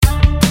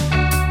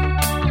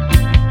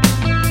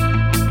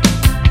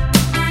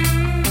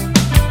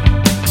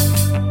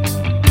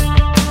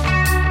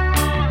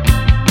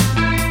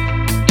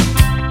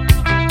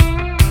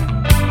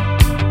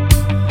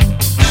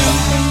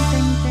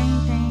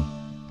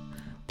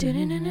Oh,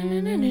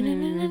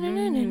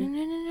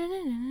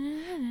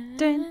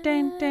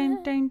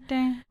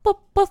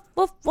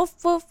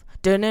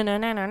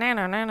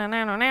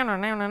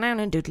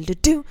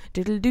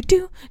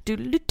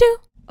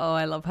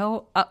 I love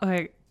how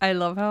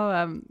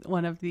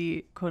one of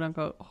the quote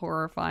unquote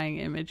horrifying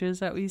images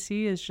that we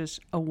see is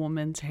just a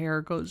woman's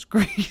hair goes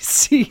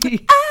greasy.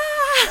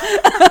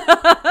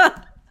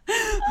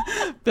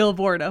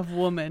 Billboard of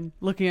woman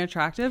looking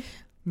attractive.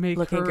 Make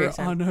looking her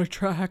greasy.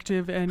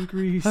 Unattractive and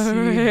greasy.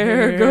 Her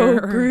hair go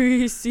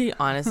greasy.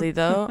 Honestly,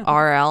 though,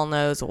 RL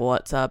knows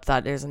what's up.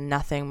 That there's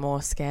nothing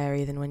more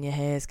scary than when your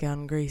hair's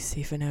gone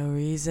greasy for no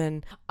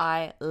reason.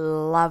 I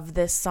love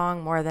this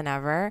song more than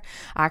ever.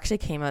 I actually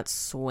came out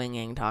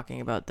swinging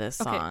talking about this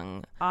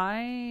song.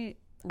 I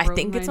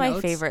think it's my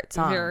favorite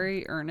song.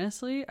 Very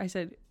earnestly, I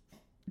said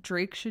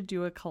Drake should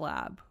do a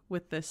collab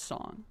with this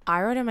song.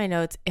 I wrote in my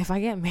notes, if I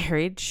get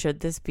married, should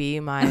this be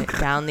my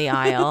down the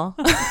aisle?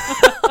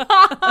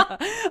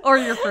 Or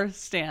your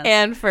first dance.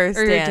 And first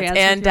or your dance.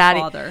 And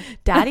father.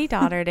 daddy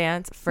daughter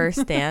dance,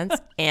 first dance,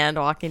 and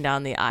walking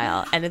down the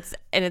aisle. And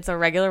it's a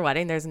regular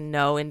wedding. There's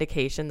no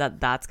indication that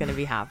that's going to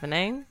be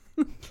happening.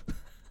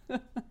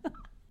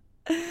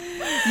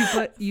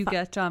 You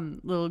get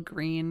little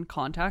green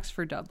contacts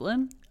for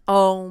Dublin.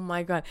 Oh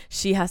my god.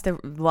 She's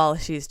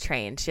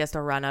trained. She has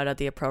to run out at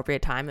the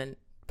appropriate time and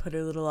put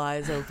her little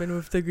eyes open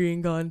with the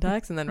green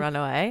contacts and then run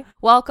away.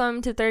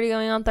 Welcome to 30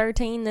 going on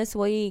 13 this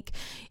week.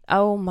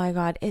 Oh my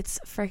god, it's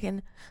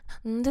freaking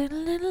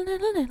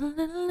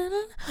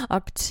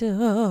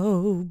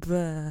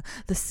October,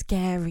 the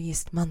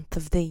scariest month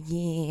of the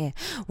year.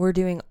 We're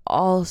doing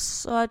all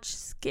such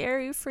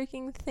scary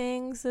freaking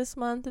things this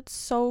month. It's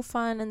so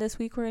fun. And this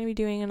week we're going to be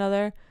doing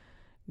another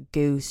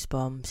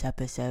Goosebumps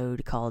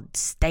episode called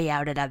Stay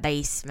Out of the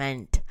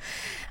Basement,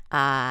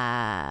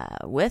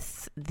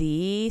 with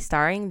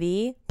starring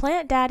the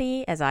plant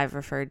daddy, as I've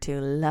referred to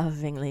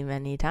lovingly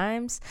many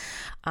times.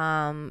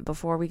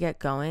 Before we get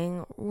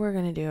going, we're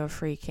gonna do a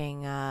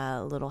freaking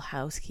little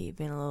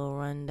housekeeping, a little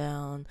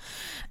rundown,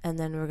 and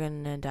then we're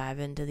gonna dive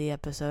into the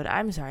episode.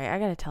 I'm sorry, I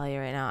gotta tell you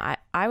right now,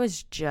 I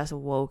was just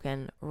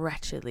woken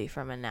wretchedly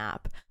from a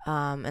nap,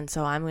 and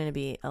so I'm gonna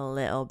be a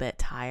little bit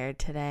tired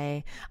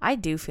today. I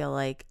do feel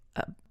like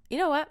you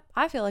know what?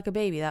 I feel like a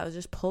baby that was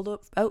just pulled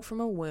out from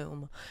a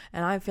womb,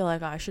 and I feel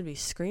like I should be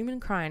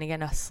screaming, crying, and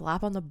getting a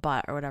slap on the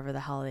butt or whatever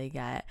the hell they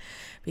get,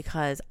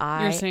 because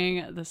You're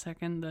saying the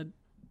second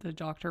the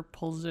doctor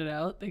pulls it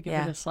out, they give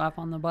it a slap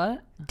on the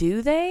butt?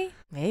 Do they?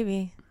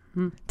 Maybe.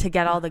 To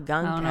get all the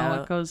gunk out. I don't know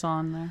what goes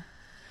on there.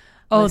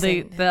 Oh,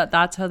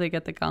 that's how they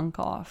get the gunk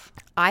off.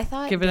 I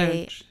thought give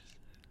it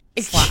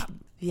a slap.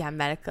 Yeah,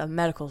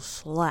 medical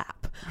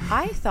slap.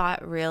 I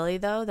thought really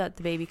though that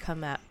the baby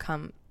come out.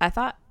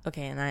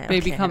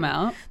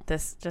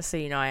 This, just so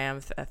you know, I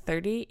am a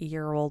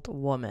 30-year-old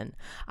woman.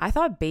 I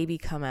thought baby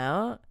come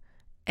out,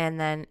 and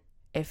then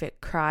if it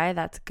cry,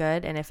 that's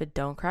good, and if it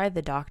don't cry,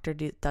 the doctor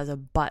does a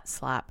butt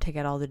slap to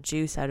get all the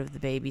juice out of the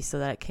baby so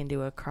that it can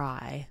do a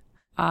cry.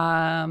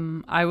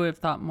 I would have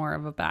thought more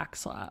of a back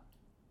slap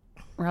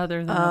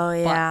rather than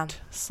a butt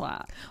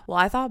slap. Well,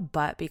 I thought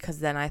butt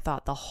because then I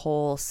thought the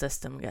whole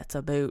system gets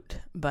a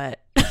boot, but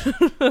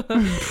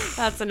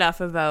that's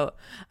enough about,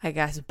 I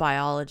guess,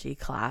 biology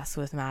class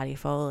with Maddie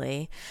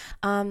Foley.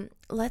 In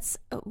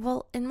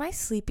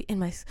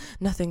my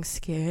nothing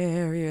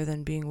scarier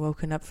than being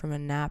woken up from a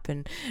nap,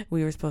 and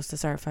we were supposed to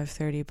start at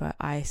 5:30, but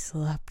I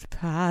slept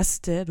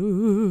past it.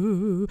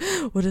 Ooh,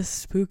 what a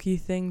spooky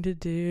thing to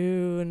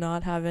do,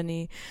 not have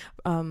any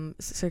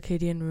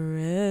circadian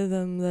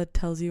rhythm that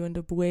tells you when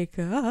to wake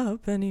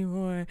up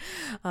anymore.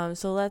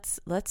 So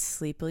let's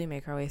sleepily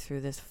make our way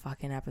through this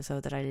fucking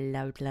episode that I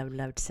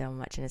loved so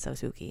much, and it's so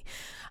spooky.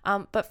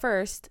 But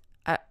first,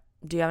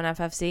 do you have an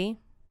FFC?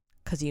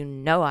 Because you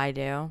know I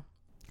do.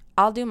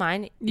 I'll do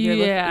mine.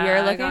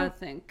 I gotta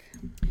think.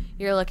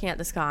 You're looking at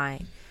the sky.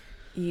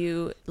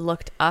 You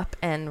looked up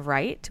and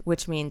right,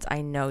 which means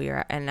I know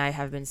and I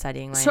have been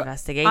studying my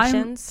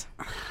investigations.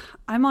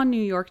 I'm on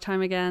New York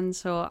time again,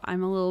 so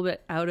I'm a little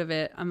bit out of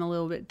it. I'm a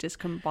little bit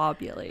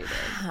discombobulated.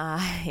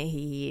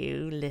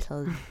 You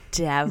little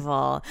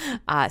devil.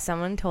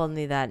 Someone told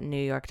me that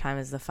New York time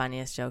is the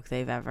funniest joke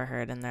they've ever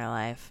heard in their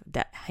life.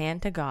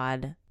 Hand to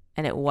God,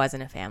 and it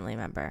wasn't a family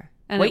member.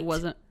 And it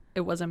wasn't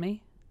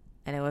me.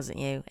 And it wasn't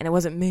you. And it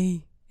wasn't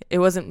me. It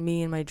wasn't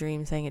me in my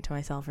dream saying it to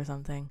myself or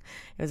something.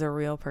 It was a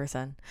real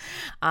person.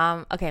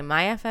 Okay,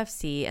 my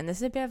FFC, and this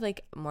is a bit of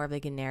more of a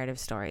narrative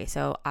story.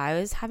 So I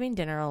was having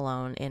dinner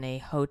alone in a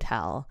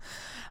hotel.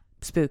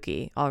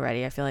 Spooky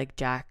already. I feel like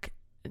Jack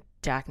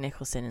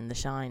Nicholson in The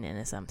Shining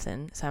or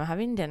something. So I'm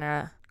having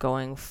dinner,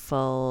 going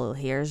full,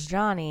 here's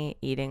Johnny,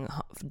 eating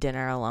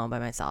dinner alone by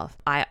myself.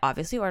 I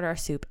obviously order a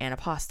soup and a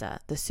pasta.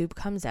 The soup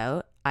comes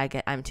out.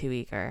 I'm too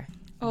eager.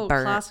 Oh,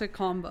 classic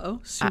combo,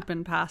 soup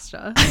and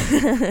pasta.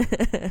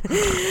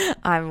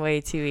 I'm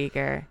way too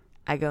eager.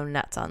 I go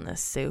nuts on this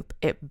soup.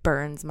 It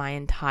burns my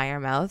entire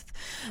mouth.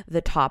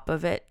 The top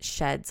of it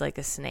sheds like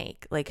a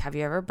snake. Like, have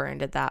you ever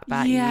burned it that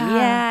bad?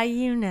 Yeah.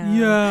 You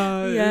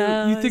know.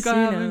 Yeah. You think I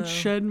haven't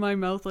shed my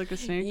mouth like a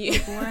snake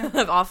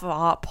before? Off of a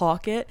Hot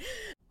Pocket.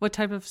 What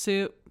type of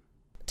soup?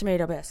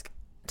 Tomato bisque.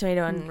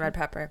 Tomato and red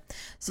pepper.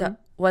 So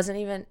wasn't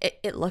even,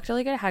 it looked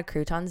really good. It had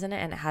croutons in it,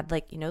 and it had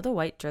like, you know, the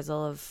white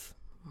drizzle of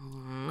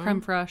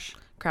Creme fraiche.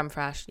 Creme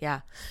fraiche,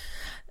 yeah.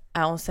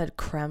 I almost said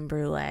creme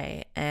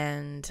brulee,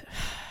 and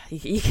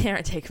you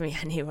can't take me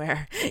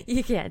anywhere.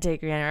 You can't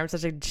take me anywhere. I'm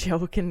such a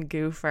joking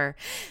goofer.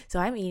 So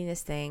I'm eating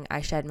this thing.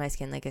 I shed my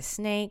skin like a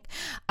snake.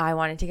 I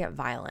wanted to get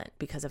violent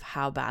because of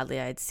how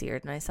badly I had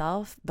seared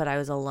myself, but I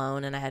was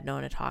alone and I had no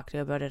one to talk to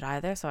about it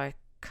either. So I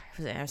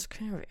was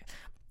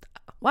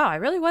wow, I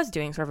really was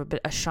doing sort of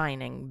a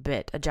Shining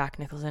bit, a Jack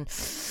Nicholson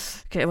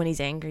when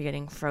he's angry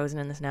getting frozen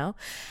in the snow.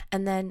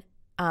 And then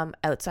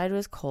outside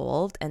was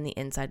cold and the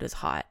inside was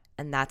hot.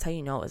 And that's how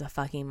you know it was a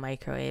fucking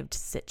microwaved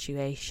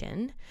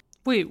situation.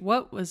 Wait,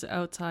 what was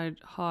outside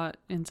hot,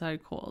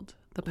 inside cold?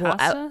 The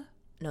pasta?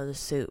 No, the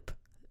soup.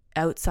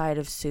 Outside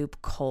of soup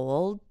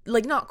cold.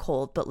 Like, not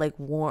cold, but like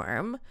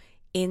warm.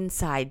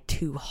 Inside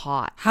too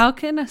hot. How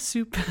can a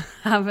soup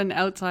have an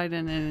outside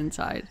and an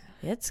inside?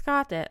 It's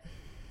got it.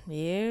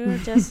 You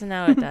just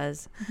know it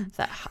does.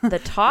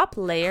 The top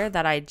layer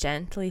that I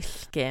gently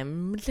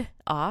skimmed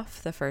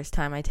off the first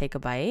time I take a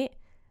bite,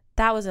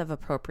 that was of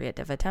appropriate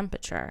of a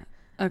temperature.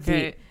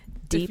 Okay.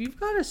 If you've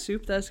got a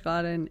soup that's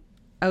got an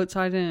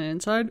outside and an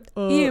inside,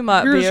 you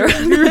might be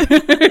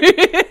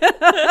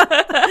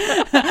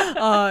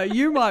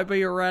you might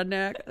be a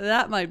redneck.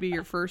 That might be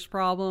your first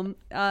problem.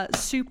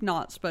 Soup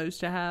not supposed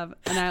to have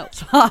an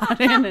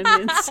outside and an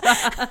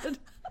inside.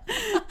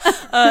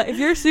 If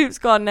your soup's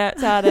got an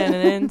outside and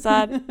an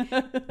inside,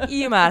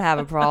 you might have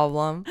a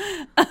problem.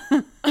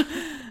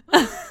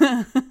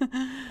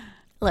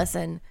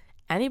 Listen,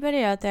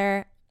 anybody out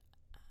there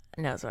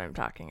knows what I'm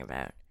talking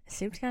about.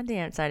 Soup's got the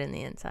outside and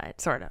the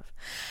inside, sort of.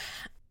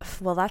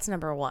 Well, that's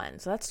number one.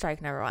 So that's strike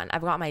number one.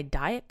 I've got my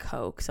Diet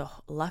Coke. So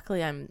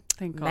luckily I'm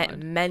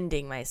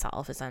mending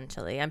myself,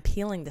 essentially. I'm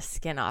peeling the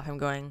skin off. I'm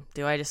going,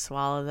 do I just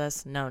swallow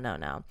this? No.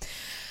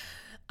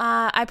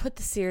 I put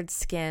the seared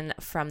skin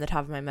from the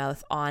top of my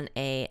mouth on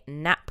a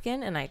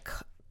napkin and I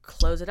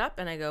close it up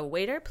and I go,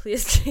 waiter,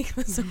 please take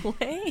this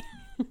away.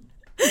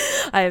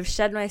 I have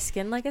shed my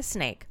skin like a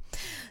snake.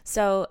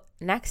 So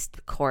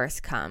next course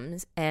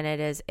comes and it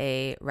is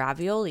a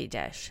ravioli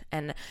dish.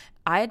 And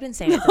I had been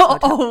saying at this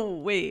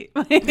hotel. Wait.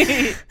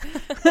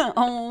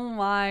 Oh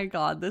my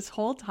God. This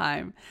whole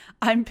time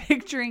I'm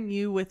picturing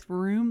you with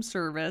room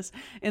service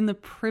in the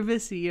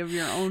privacy of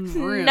your own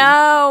room.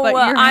 No,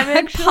 I'm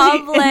in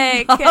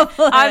public.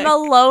 I'm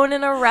alone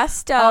in a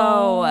resto.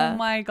 Oh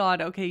my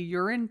God. Okay.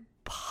 You're in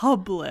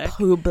public.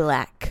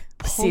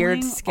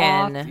 Seared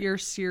skin. Off your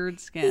seared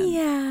skin.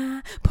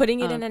 Yeah.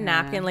 Putting it in a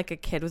napkin like a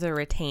kid with a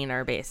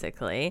retainer,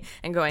 basically,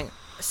 and going,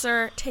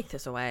 sir, take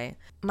this away.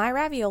 My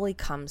ravioli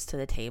comes to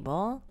the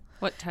table.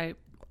 What type?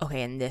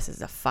 Okay, and this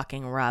is a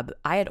fucking rub.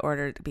 I had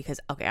ordered because,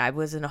 I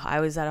was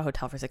at a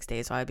hotel for 6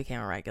 days, so I became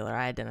a regular.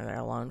 I had dinner there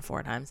alone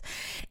 4 times.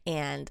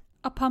 And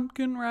a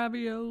pumpkin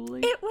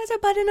ravioli. It was a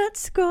butternut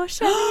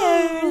squash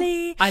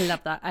ravioli. I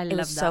love that. It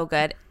was so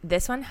good.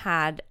 This one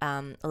had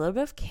a little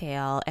bit of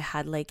kale. It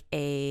had like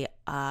a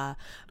brown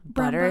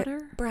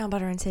butter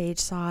and sage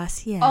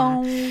sauce.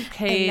 Yeah.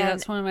 Okay,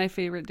 that's one of my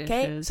favorite dishes.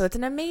 Okay, so it's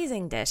an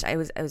amazing dish. It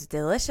was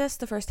delicious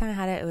the first time I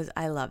had it.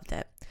 I loved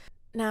it.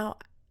 Now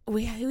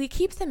we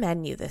keep the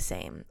menu the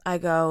same. I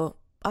go,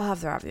 I'll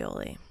have the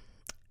ravioli.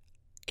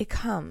 It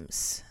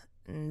comes.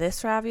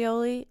 This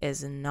ravioli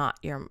is not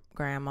your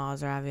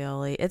grandma's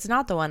ravioli. It's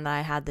not the one that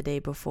I had the day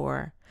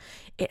before.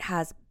 It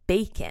has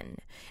bacon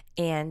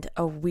and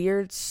a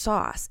weird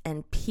sauce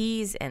and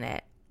peas in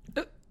it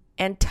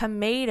and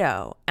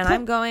tomato. And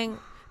I'm going,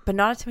 but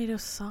not a tomato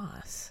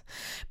sauce.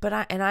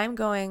 I'm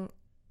going,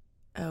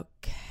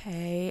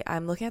 okay.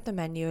 I'm looking at the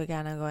menu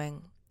again. I'm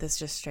going, this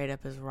just straight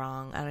up is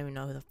wrong. I don't even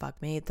know who the fuck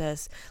made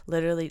this.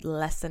 Literally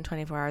less than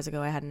 24 hours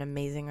ago, I had an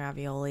amazing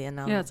ravioli, and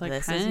now it's like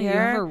this is here. You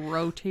have a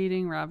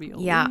rotating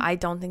ravioli. Yeah, I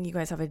don't think you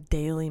guys have a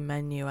daily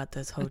menu at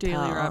this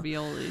hotel. A daily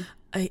ravioli.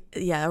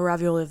 A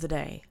ravioli of the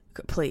day,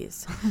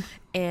 please.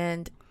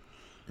 And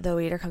the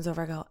waiter comes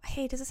over. I go,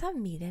 hey, does this have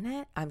meat in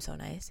it? I'm so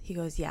nice. He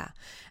goes, yeah.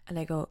 And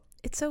I go,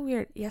 it's so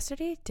weird.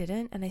 Yesterday it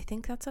didn't, and I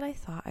think that's what I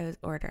thought I was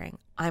ordering.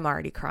 I'm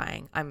already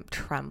crying. I'm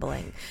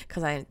trembling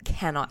because I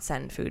cannot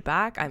send food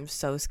back. I'm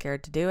so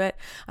scared to do it.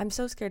 I'm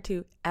so scared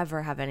to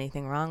ever have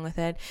anything wrong with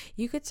it.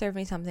 You could serve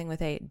me something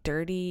with a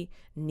dirty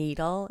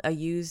needle, a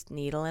used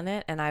needle in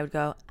it, and I would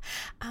go,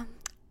 I'm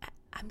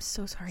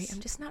so sorry.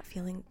 I'm just not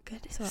feeling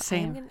good. So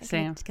Same.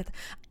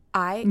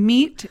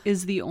 Meat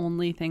is the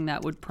only thing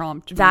that would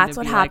prompt me. That's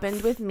what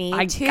happened with me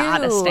too. I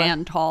gotta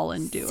stand tall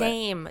and do it.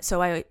 Same. So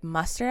I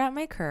mustered at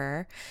my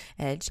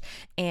courage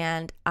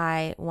and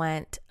I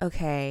went,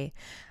 okay,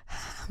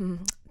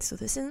 So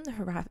this isn't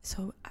the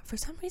so for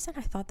some reason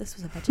I thought this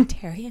was a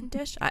vegetarian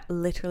dish. I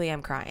literally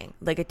am crying.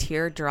 Like a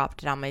tear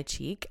dropped down my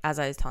cheek as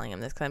I was telling him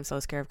this because I'm so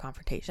scared of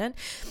confrontation.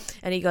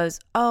 And he goes,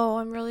 "Oh,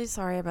 I'm really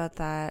sorry about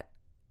that."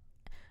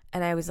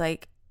 And I was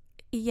like,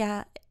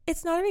 "Yeah,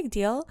 it's not a big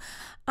deal.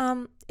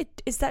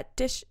 Does that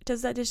dish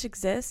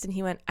exist?" And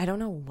he went, "I don't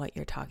know what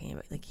you're talking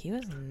about." Like, he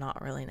was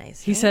not really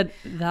nice. He said,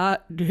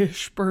 "That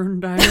dish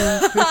burned down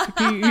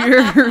 50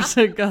 years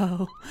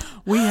ago.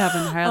 We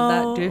haven't had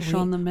that dish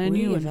on the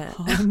menu in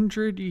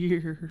 100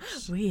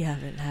 years. We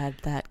haven't had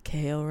that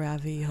kale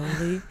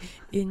ravioli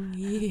in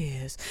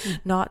years.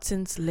 Not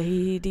since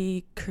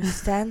Lady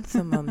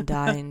Chrysanthemum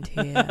dined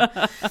here."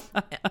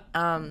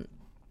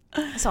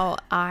 So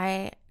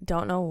I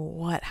don't know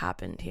what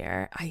happened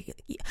here. I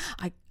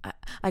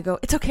go,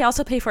 "It's okay, I'll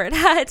also pay for it."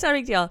 "It's not a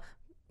big deal."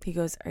 He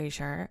goes, "Are you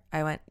sure?"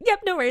 I went,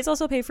 "Yep, no worries, I'll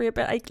also pay for it,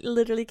 but I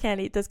literally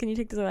can't eat this. Can you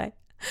take this away?"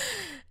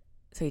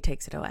 So he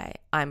takes it away.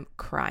 I'm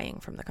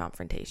crying from the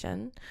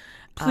confrontation.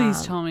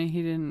 Please tell me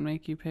he didn't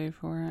make you pay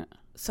for it.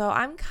 So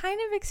I'm kind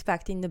of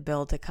expecting the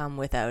bill to come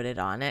without it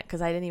on it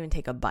because I didn't even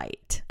take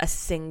a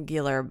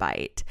singular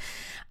bite.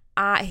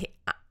 I'm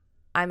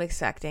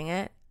expecting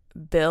it.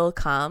 Bill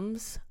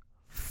comes.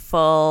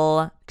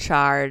 Full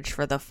charge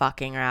for the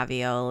fucking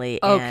ravioli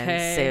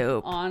and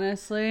soup.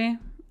 Honestly,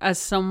 as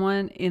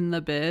someone in the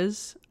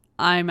biz,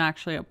 I'm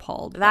actually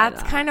appalled.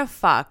 That's kind of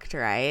fucked,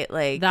 right?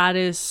 Like, that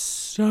is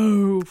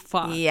so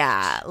fucked.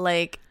 Yeah,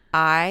 like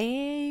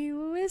I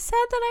said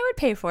that I would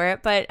pay for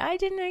it, but I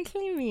didn't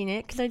actually mean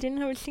it because I didn't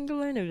have a single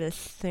line of this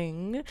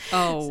thing.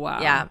 Oh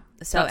wow. Yeah.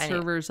 So that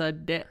server's a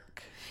dick.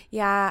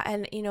 Yeah,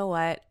 and you know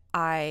what?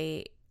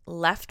 I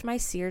left my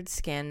seared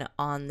skin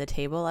on the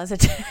table as a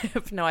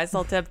tip. No, I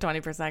still tip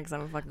 20% because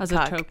I'm a fucking as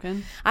cuck. A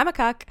token. I'm a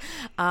cuck.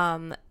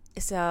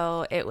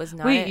 So it was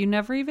not. Wait, you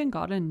never even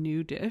got a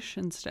new dish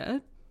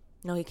instead?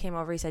 No, he came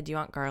over. He said, "Do you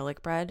want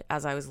garlic bread?"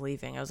 As I was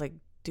leaving, I was like,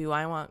 "Do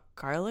I want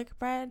garlic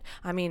bread?"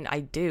 I mean, I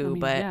do,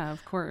 but yeah,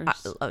 of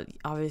course.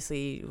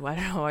 Obviously, I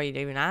don't know why you'd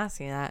even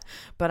asking that.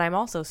 But I'm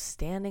also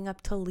standing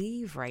up to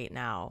leave right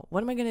now.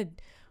 What am I gonna?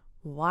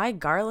 Why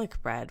garlic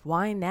bread?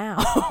 Why now?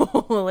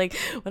 Like,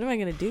 what am I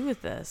going to do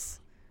with this?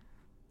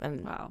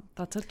 And wow,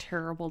 that's a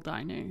terrible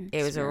dining experience.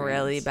 It was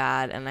really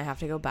bad, and I have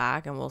to go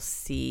back, and we'll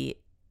see.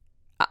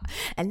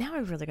 And now I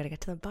really got to get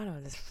to the bottom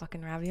of this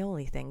fucking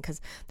ravioli thing, because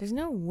there's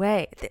no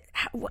way.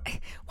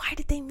 Why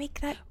did they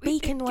make that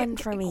bacon one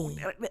for me?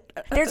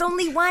 There's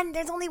only one.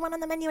 There's only one on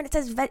the menu, and it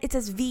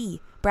says V,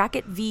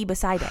 bracket V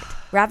beside it.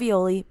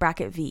 Ravioli,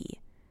 bracket V.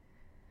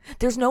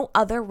 There's no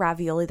other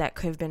ravioli that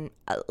could have been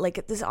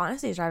like this.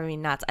 Honestly is driving me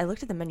nuts. I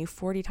looked at the menu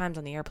 40 times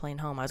on the airplane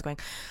home. I was going,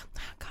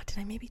 oh, God, did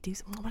I maybe do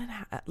something? What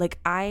did like,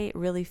 I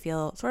really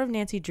feel sort of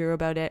Nancy Drew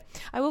about it.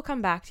 I will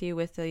come back to you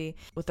with the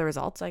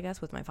results, I guess,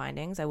 with my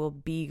findings. I will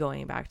be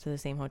going back to the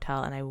same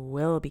hotel, and I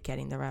will be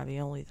getting the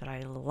ravioli that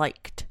I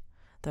liked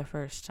the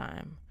first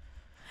time.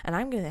 And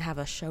I'm going to have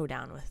a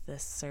showdown with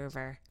this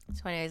server.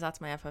 So anyways, that's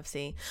my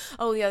FFC.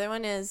 Oh, the other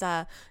one is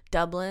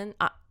Dublin.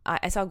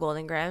 I saw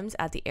Golden Grahams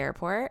at the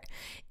airport,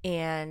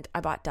 and I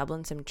bought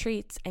Dublin some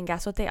treats, and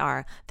guess what they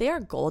are? They are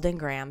Golden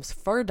Grahams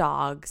for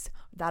dogs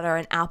that are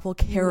an apple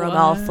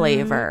caramel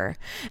flavor.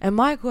 And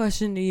my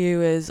question to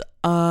you is,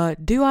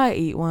 do I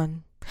eat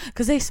one?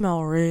 Because they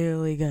smell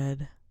really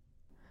good.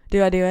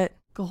 Do I do it?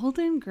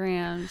 Golden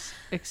Grahams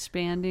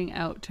expanding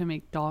out to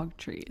make dog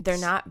treats. They're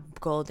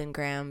not Golden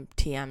Graham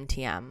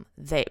TM.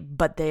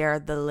 But they are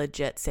the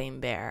legit same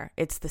bear.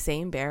 It's the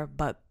same bear,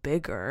 but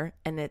bigger,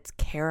 and it's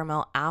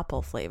caramel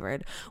apple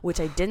flavored, which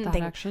I didn't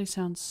think. That actually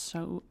sounds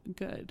so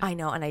good. I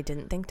know, and I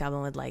didn't think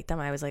Dublin would like them.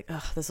 I was like,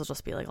 ugh, this will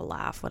just be like a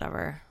laugh,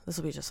 whatever. This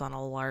will be just on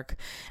a lark.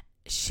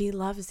 She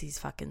loves these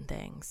fucking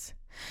things.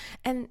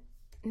 And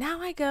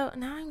now I'm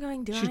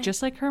going, She's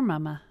just like her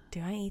mama.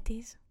 Do I eat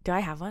these? Do I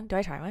have one? Do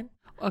I try one?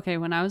 Okay,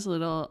 when I was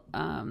little,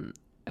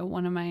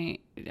 one of my,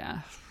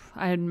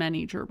 I had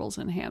many gerbils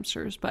and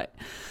hamsters, but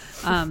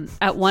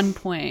at one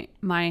point,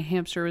 my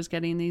hamster was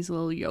getting these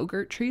little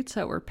yogurt treats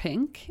that were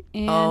pink.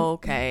 And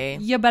okay.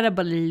 You better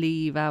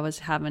believe I was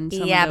having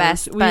some of those.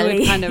 Best we believe.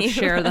 Would kind of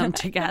share them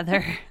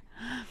together.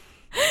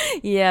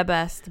 Yeah,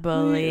 best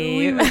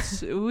believe.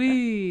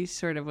 We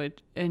sort of would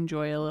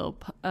enjoy a little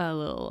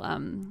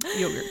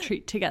yogurt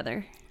treat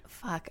together.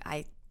 Fuck,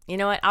 you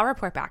know what? I'll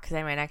report back because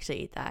I might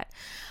actually eat that.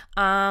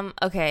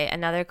 Okay,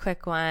 another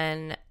quick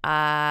one.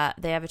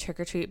 They have a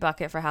trick-or-treat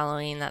bucket for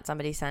Halloween that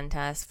somebody sent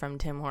us from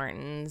Tim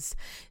Hortons.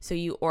 So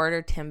you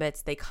order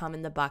Timbits, they come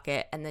in the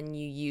bucket, and then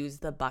you use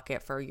the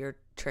bucket for your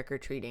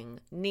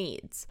trick-or-treating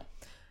needs.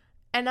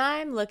 And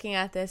I'm looking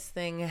at this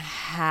thing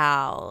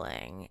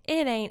howling.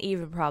 It ain't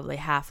even probably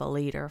half a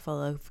liter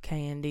full of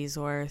candy's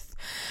worth.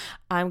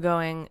 I'm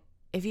going,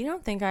 if you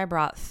don't think I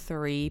brought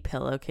 3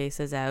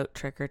 pillowcases out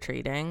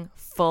trick-or-treating,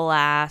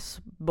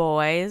 full-ass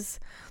boys,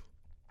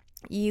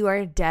 you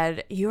are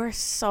dead. You are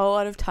so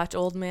out of touch,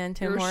 old man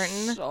Tim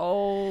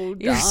Horton.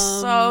 You're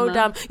so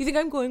dumb. You think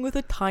I'm going with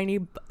a tiny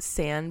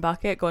sand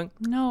bucket going,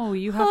 no,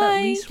 you have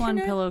at least one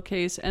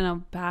pillowcase and a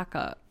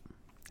backup.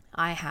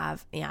 I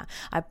have,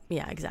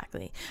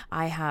 exactly.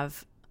 I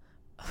have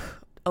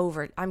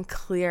I'm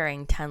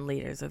clearing 10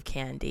 liters of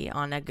candy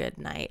on a good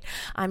night.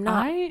 I'm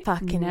not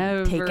fucking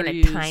never taking a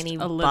used tiny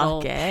a little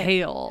bucket.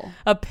 pail.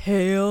 A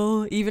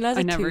pail? Even as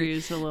I never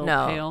used a little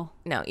pail.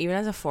 No, even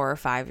as a 4 or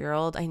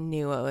 5-year-old, I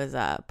knew what was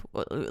up.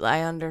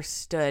 I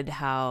understood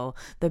how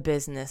the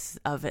business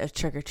of a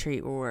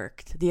trick-or-treat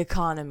worked. The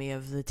economy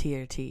of the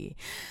TRT.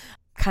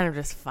 Kind of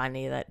just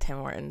funny that Tim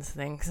Hortons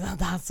thinks that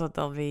that's what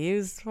they'll be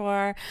used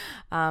for.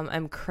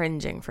 I'm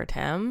cringing for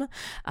Tim.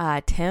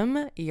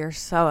 Tim, you're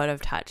so out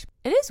of touch.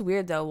 It is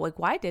weird though. Like,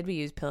 why did we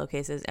use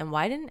pillowcases, and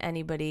why didn't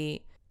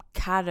anybody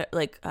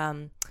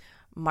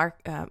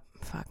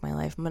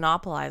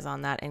monopolize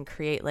on that and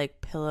create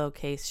like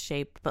pillowcase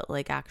shaped but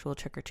like actual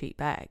trick or treat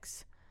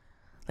bags,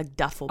 like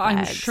duffel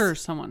bags? I'm sure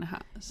someone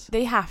has.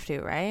 They have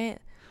to, right?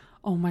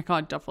 Oh my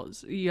God,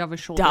 duffels. You have a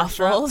shoulder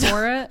strap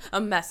for it? A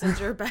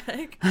messenger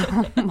bag.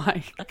 Oh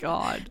my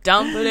God.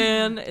 Dump it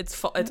in.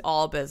 It's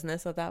all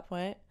business at that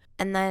point.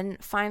 And then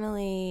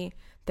finally,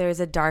 there's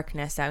a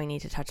darkness that we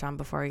need to touch on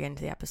before we get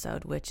into the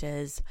episode, which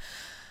is...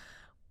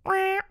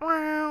 Okay,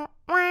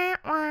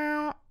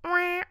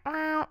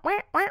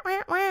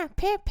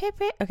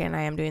 and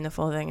I am doing the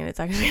full thing, and it's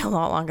actually a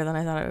lot longer than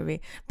I thought it would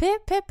be.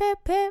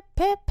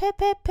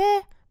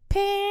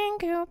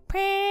 Pingu,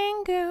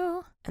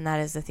 Pingu. And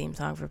that is the theme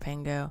song for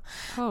Pingu.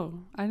 Oh,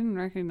 I didn't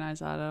recognize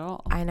that at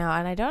all. I know,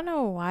 and I don't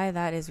know why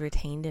that is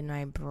retained in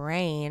my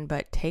brain,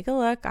 but take a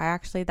look.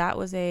 That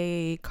was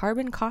a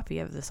carbon copy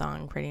of the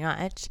song, pretty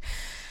much.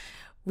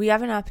 We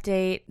have an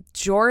update.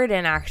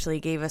 Jordan actually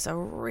gave us a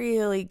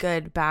really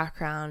good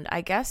background. I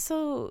guess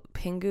so.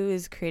 Pingu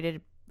is created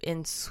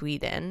in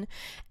Sweden,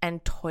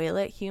 and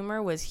toilet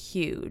humor was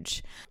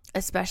huge,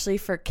 especially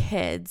for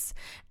kids,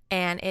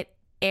 and it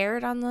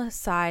aired on the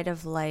side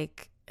of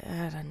like,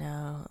 I don't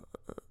know,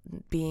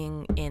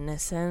 being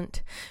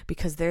innocent,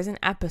 because there's an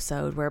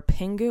episode where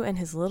Pingu and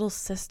his little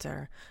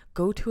sister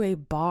go to a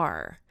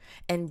bar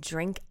and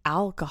drink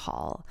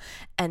alcohol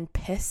and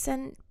piss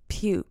and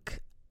puke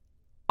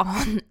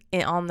on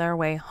their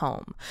way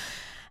home.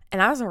 And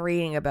I was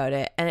reading about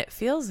it, and it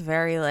feels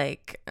very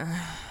like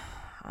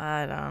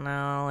I don't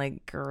know,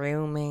 like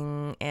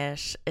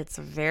grooming-ish. It's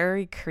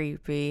very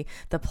creepy.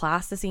 The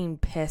plasticine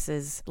piss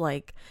is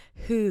like,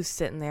 who's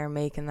sitting there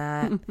making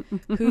that?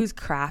 Who's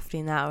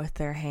crafting that with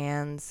their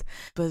hands?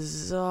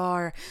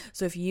 Bizarre.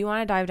 So if you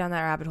want to dive down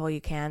that rabbit hole,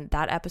 you can.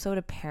 That episode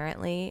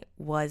apparently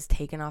was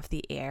taken off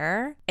the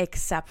air,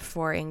 except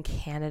for in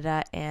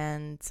Canada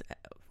and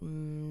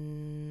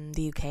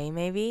the UK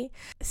maybe.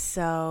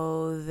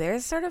 So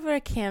there's sort of a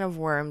can of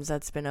worms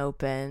that's been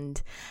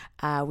opened.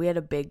 We had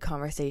a big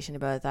conversation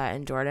about that,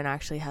 and Jordan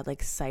actually had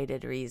like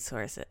cited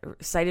sources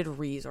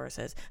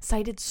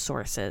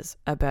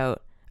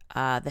about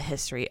the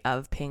history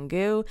of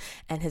Pingu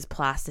and his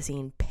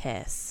plasticine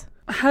piss.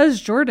 How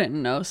does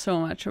Jordan know so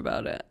much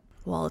about it?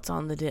 Well, it's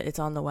on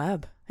the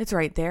web. It's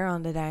right there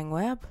on the dang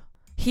web.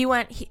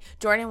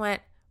 Jordan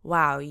went,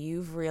 wow,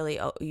 you've really,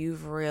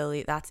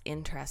 that's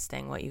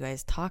interesting what you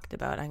guys talked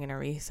about. I'm going to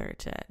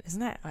research it. Isn't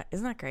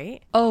that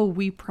great? Oh,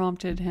 we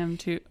prompted him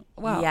to.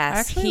 Wow. Yes. I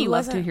actually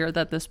love to hear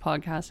that this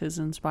podcast is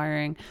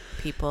inspiring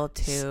people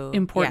to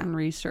important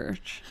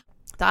research.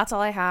 That's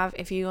all I have.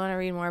 If you want to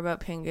read more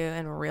about Pingu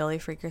and really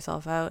freak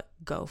yourself out,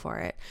 go for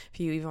it. If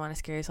you even want to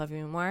scare yourself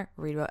even more,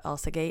 read about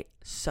Elsa Gate.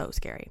 So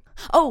scary.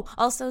 Oh,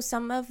 also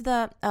some of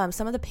the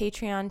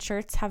Patreon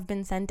shirts have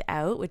been sent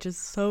out, which is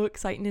so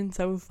exciting and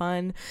so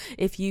fun.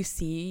 If you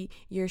get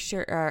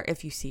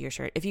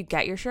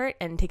your shirt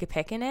and take a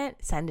pic in it,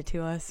 send it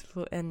to us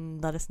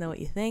and let us know what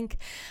you think.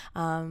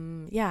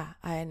 I'm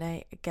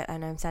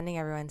sending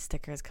everyone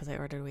stickers because I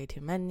ordered way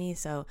too many,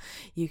 so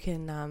you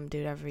can do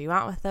whatever you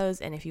want with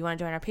those. And if you want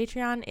to join our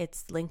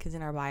Patreon, link is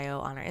in our bio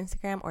on our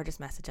Instagram, or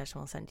just message us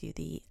and we'll send you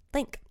the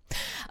link.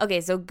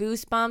 Okay, so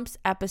Goosebumps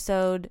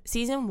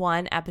season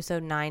 1,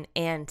 episode 9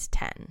 and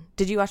 10.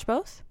 Did you watch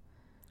both?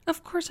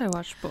 Of course I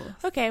watched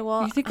both. Okay,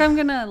 well, you think I'm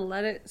gonna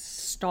let it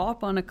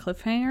stop on a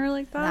cliffhanger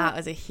like that? That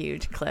was a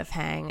huge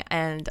cliffhang.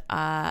 And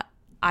I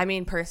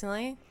mean,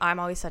 personally, I'm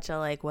always such a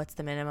like, what's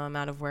the minimum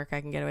amount of work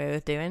I can get away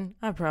with doing?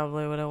 I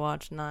probably would have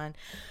watched 9,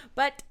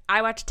 but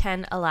I watched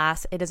 10.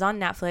 Alas, it is on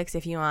Netflix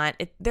if you want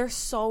it. They're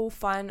so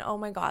fun. Oh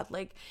my god,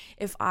 like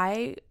if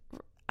I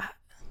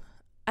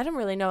don't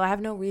really know. I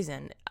have no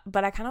reason,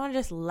 but I kind of want to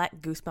just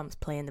let Goosebumps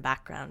play in the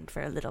background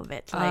for a little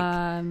bit.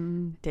 Like,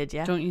 did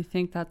you? Don't you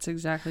think that's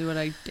exactly what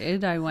I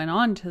did? I went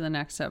on to the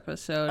next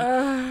episode,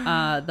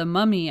 the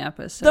Mummy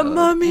episode. The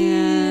Mummy!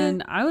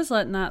 And I was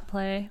letting that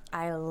play.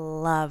 I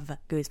love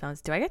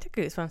Goosebumps. Do I get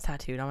Goosebumps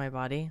tattooed on my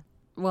body?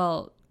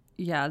 Well,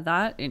 yeah,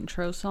 that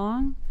intro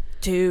song.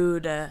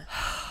 Dude.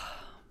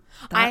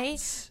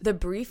 The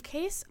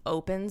briefcase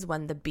opens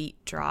when the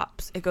beat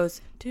drops. It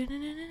goes...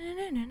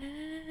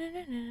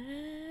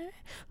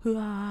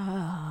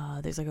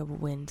 There's like a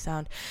wind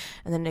sound,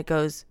 and then it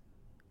goes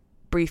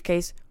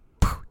briefcase,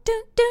 and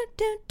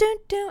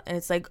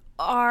it's like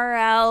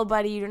RL,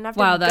 buddy. You don't have to.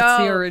 Wow, that's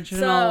go the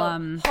original.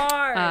 So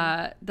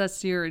hard. That's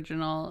the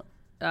original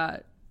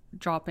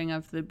dropping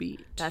of the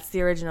beat. That's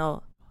the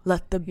original.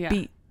 Let the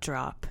beat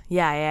backdrop.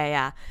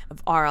 Yeah.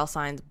 Of R.L.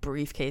 Stine's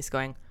briefcase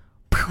going.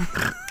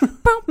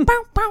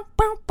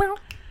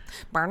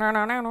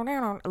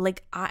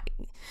 Like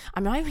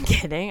I'm not even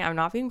kidding. I'm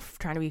not being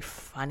trying to be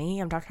funny.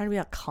 I'm not trying to be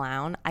a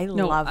clown. I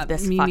love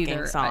this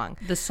fucking song.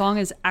 The song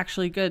is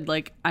actually good.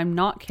 Like, I'm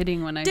not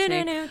kidding when I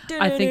say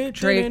I think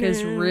Drake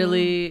is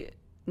really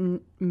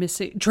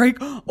missing. Drake,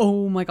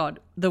 oh my god,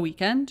 The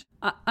Weeknd.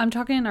 I'm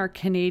talking our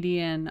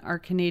Canadian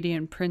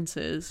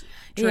princes.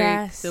 Drake,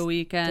 yes, The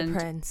Weeknd, the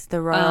Prince,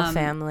 the royal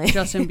family,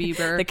 Justin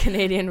Bieber, the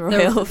Canadian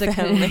royal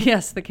family.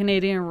 Yes, the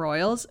Canadian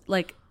royals.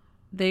 Like,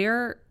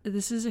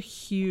 this is a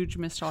huge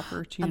missed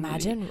opportunity.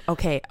 Imagine,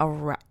 okay,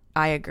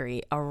 I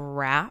agree. A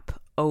rap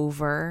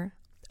over,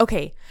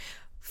 okay,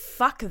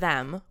 fuck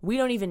them. We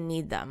don't even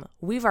need them.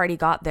 We've already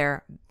got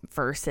their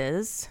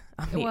verses.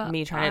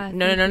 Me trying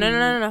to,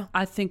 no.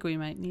 I think we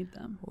might need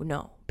them.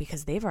 No,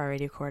 because they've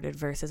already recorded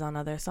verses on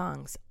other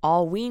songs.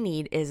 All we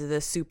need is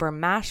the Super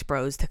Mash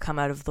Bros to come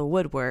out of the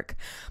woodwork,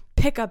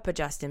 pick up a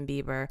Justin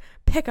Bieber,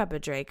 pick up a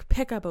Drake,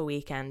 pick up a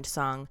Weeknd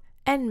song,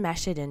 and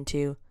mesh it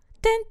into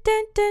dun,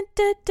 dun, dun,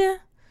 dun, dun.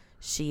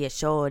 She a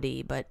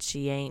shorty, but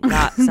she ain't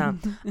got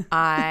some.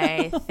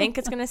 I think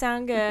it's gonna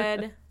sound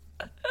good.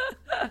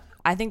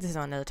 I think this is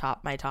one of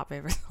my top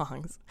favorite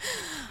songs.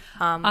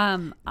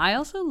 I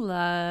also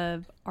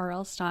love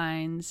R.L.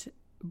 Stine's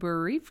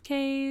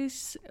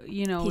briefcase.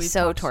 You know, he's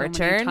so tortured.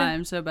 So many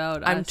times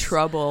about I'm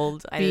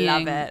troubled. I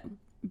love it.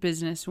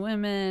 Business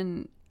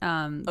women.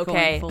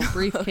 Okay. Going full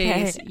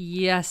briefcase. Okay.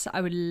 Yes,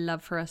 I would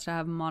love for us to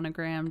have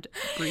monogrammed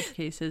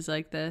briefcases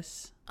like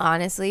this.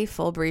 Honestly,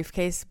 full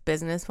briefcase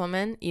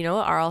businesswoman. You know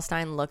what R.L.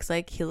 Stine looks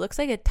like? He looks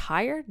like a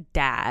tired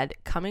dad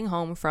coming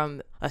home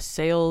from a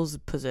sales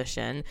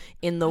position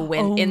in the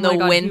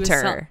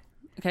winter.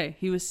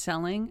 He was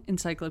selling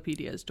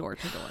encyclopedias door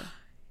to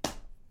door.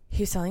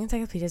 He was selling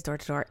encyclopedias door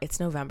to door. It's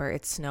November.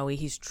 It's snowy.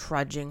 He's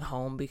trudging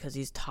home because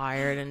he's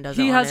tired and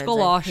doesn't. He has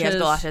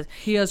galoshes.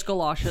 He has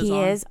galoshes. He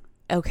is.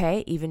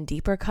 Okay, even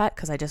deeper cut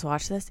because I just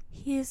watched this.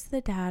 He is the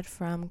dad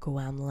from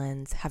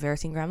Gremlins. Have you ever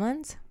seen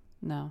Gremlins?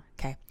 No.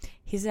 Okay.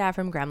 He's the dad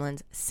from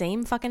Gremlins.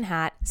 Same fucking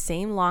hat,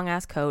 same long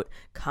ass coat,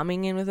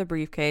 coming in with a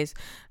briefcase.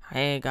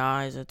 Hey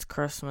guys, it's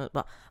Christmas.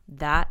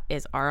 That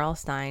is R.L.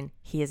 Stine.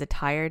 He is a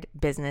tired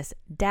business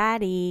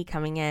daddy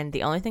coming in.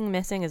 The only thing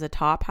missing is a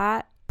top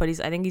hat, but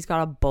I think he's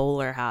got a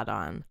bowler hat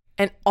on.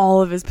 And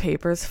all of his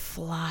papers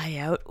fly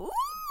out. Ooh,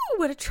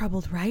 what a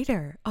troubled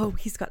writer. Oh,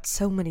 he's got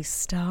so many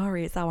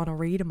stories. I want to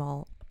read them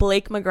all.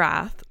 Blake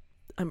McGrath.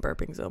 I'm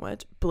burping so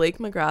much. Blake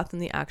McGrath in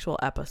the actual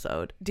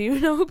episode. Do you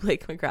know who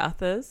Blake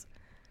McGrath is?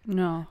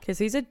 No. Because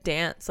he's a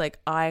dance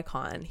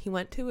icon. He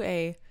went to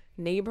a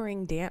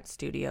neighboring dance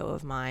studio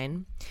of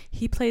mine.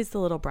 He plays the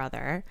little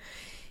brother.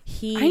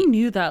 I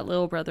knew that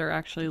little brother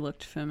actually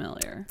looked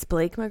familiar. It's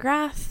Blake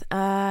McGrath.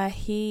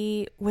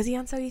 He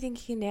on So You Think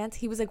He Can Dance?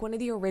 He was like one of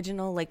the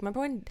original, like,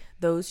 remember when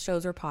those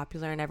shows were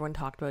popular and everyone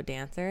talked about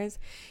dancers?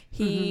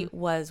 He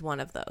was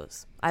one of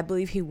those. I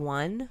believe he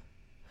won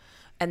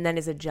and then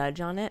is a judge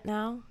on it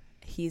now.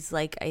 He's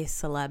like a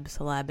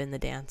celeb in the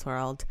dance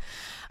world.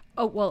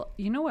 Oh, well,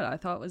 you know what I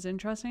thought was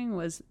interesting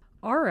was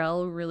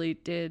RL really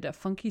did a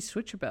funky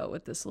switch about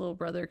with this little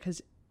brother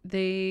because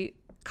they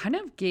kind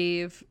of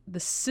gave the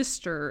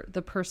sister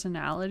the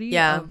personality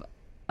of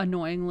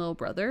annoying little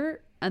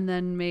brother and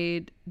then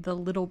made the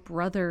little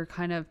brother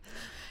kind of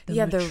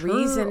the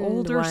reason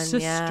older sister.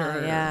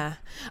 Yeah.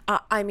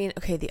 I mean,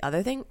 okay, the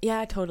other thing,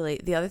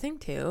 totally. The other thing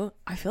too,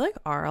 I feel like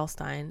R.L.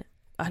 Stine,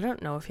 I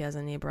don't know if he has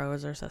any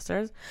brothers or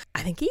sisters.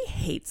 I think he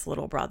hates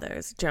little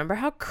brothers. Do you remember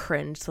how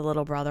cringe the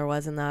little brother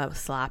was in the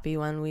Slappy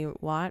one we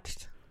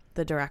watched?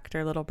 The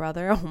director little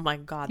brother. Oh my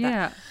god.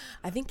 Yeah.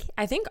 I think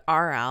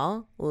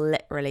RL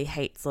literally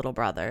hates little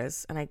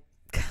brothers, and I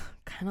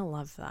kind of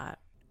love that.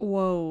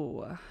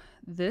 Whoa.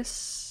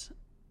 This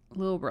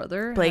little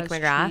brother Blake has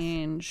McGrath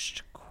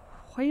changed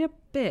quite a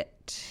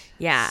bit.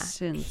 Yeah.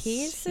 Since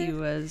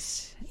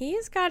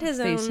he's got his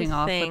own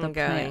thing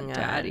going on.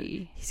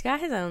 Daddy. He's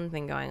got his own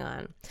thing going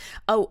on.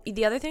 Oh,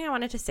 the other thing I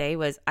wanted to say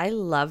was I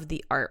love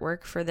the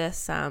artwork for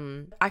this. I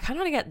kind of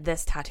want to get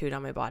this tattooed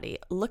on my body.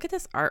 Look at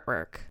this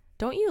artwork.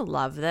 Don't you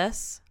love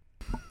this?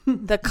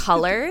 The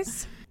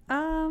colors.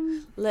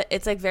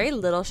 It's like very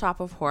Little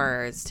Shop of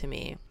Horrors to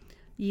me.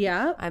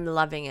 Yeah. I'm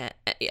loving it.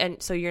 And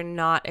so you're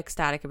not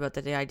ecstatic about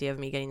the idea of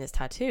me getting this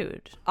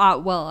tattooed?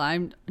 Well,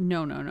 I'm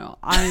no.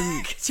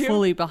 I'm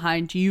fully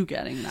behind you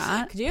getting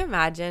that. Could you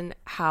imagine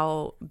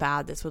how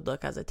bad this would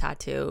look as a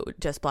tattoo?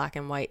 Just black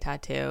and white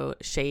tattoo,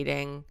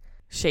 shading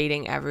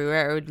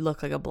everywhere. It would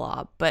look like a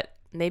blob. But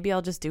maybe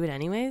I'll just do it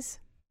anyways.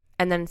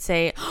 And then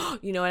say, oh,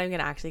 you know what I'm going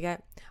to actually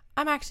get?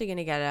 I'm actually going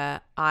to get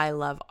a I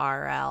love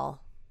RL,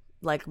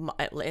 like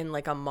in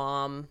like a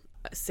mom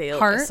sailor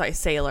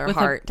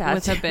heart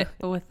tattoo.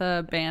 With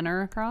a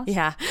banner across.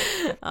 Yeah.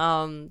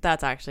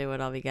 That's actually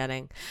what I'll be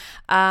getting.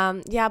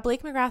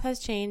 Blake McGrath has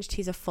changed.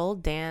 He's a full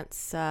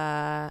dance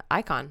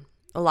icon.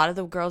 A lot of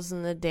the girls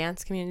in the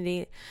dance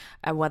community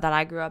that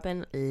I grew up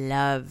in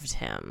loved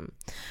him.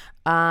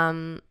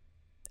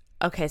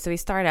 Okay, so we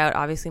start out,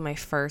 obviously my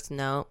first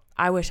note,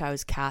 I wish I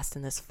was cast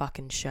in this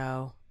fucking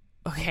show.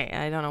 Okay,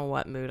 I don't know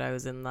what mood I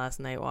was in last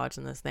night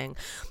watching this thing,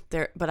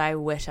 but I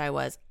wish I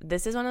was.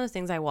 This is one of those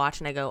things I watch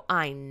and I go,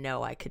 I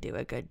know I could do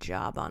a good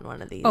job on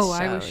one of these shows.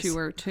 I wish you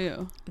were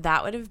too.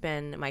 That would have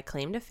been my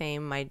claim to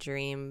fame, my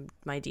dream,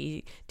 my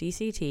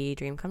DCT,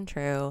 dream come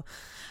true.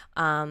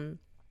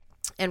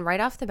 And right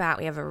off the bat,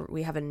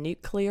 we have a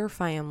nuclear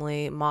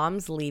family.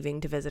 Mom's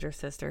leaving to visit her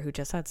sister who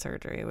just had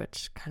surgery,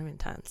 which kind of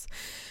intense.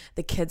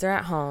 The kids are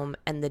at home,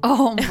 and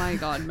oh my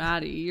God,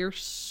 Maddie, you're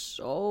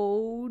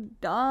so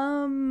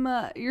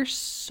dumb. You're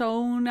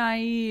so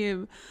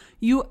naive.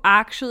 You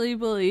actually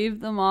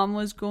believe the mom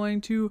was going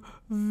to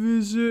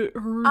visit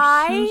her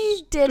I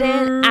sister?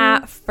 didn't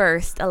at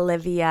first,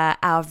 Olivia,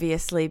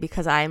 obviously,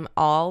 because I'm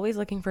always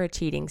looking for a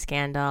cheating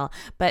scandal.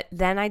 But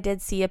then I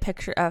did see a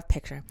picture.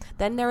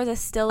 Then there was a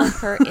still of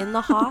her in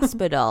the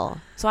hospital.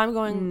 So I'm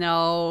going,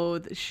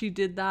 no, she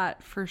did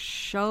that for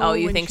show. Oh,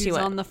 you when think she she's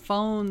went on the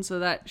phone so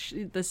that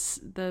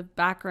the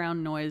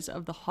background noise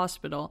of the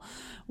hospital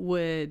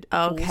would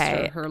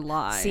bolster her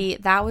lie. See,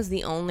 that was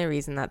the only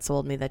reason that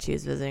sold me that she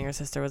was visiting her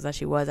sister, was that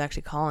she was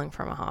actually calling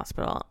from a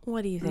hospital.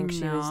 What do you think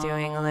she was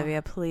doing,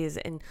 Olivia? Please,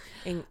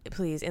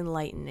 please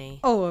enlighten me.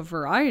 Oh, a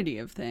variety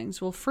of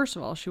things. Well, first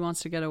of all, she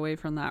wants to get away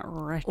from that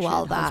wretched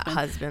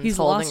husband. He's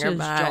holding her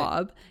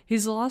back.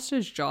 He's lost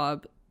his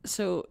job,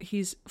 so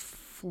he's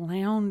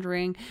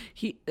floundering.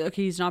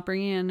 He's not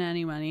bringing in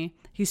any money.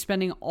 He's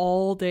spending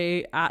all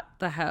day at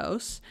the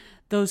house.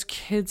 Those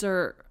kids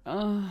are,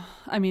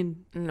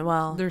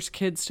 there's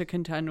kids to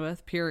contend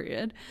with,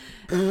 period.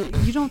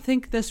 You don't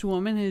think this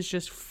woman is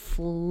just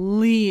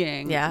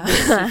fleeing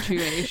this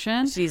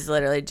situation? She's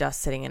literally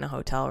just sitting in a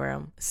hotel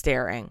room,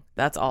 staring.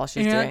 That's all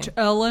she's doing. Aunt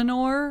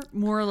Eleanor,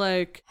 more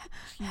like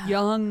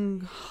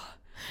young...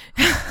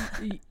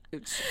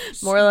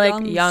 More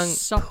like young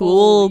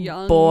pool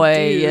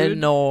boy, you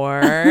know.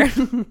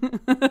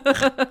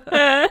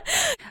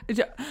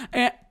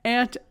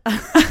 Aunt.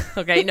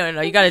 Okay,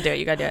 no, you gotta do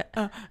it.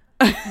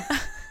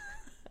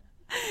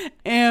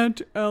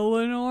 Aunt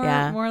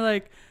Eleanor, more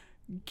like,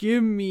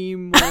 give me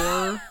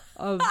more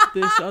of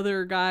this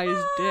other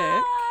guy's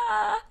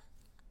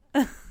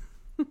dick.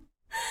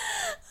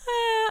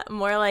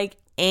 More like,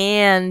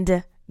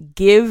 and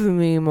give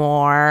me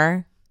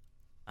more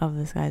of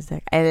this guy's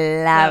dick. I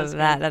love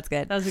that. That's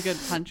good. That was a good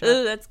punch up.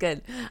 Ooh, that's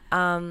good.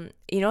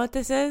 You know what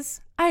this is?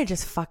 I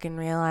just fucking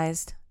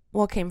realized.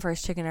 What came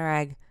first, chicken or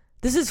egg?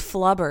 This is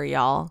flubber,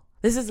 y'all.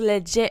 This is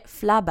legit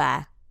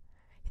flubber.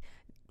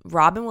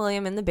 Robin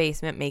Williams in the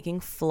basement making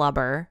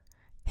flubber.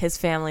 His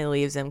family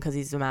leaves him because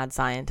he's a mad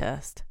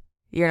scientist.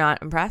 You're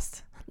not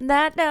impressed?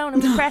 That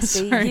don't impress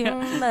you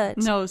much.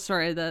 No,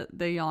 sorry. The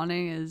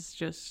yawning is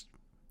just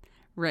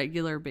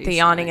regular baseline. The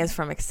yawning is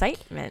from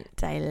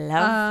excitement. I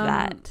love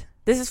that.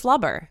 This is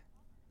flubber.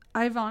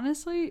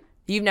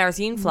 You've never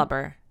seen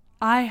flubber?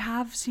 I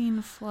have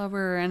seen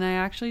flubber, and I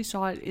actually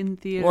saw it in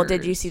theaters. Well,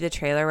 did you see the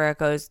trailer where it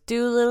goes,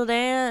 do a little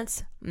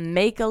dance,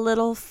 make a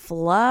little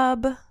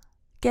flub,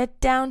 get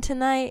down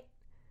tonight?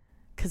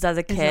 Because as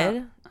a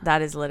kid,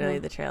 that is literally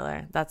the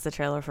trailer. That's the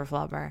trailer for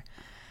flubber.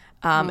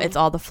 It's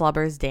all the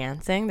flubbers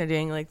dancing. They're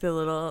doing like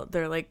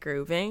they're like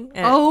grooving.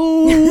 And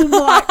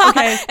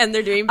okay. And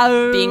they're doing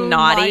being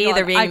naughty.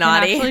 They're being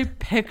naughty. I can actually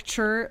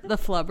picture the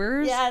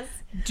flubbers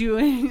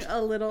doing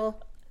a little...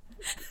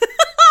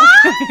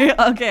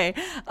 Okay.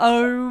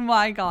 Oh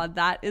my God,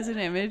 that is an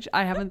image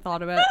I haven't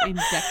thought about in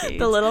decades.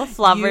 The little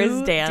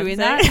flubbers dancing. Doing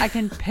that, I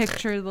can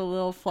picture the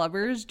little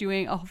flubbers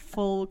doing a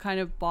full kind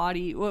of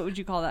body. What would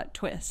you call that?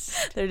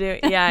 Twist. They're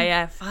doing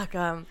fuck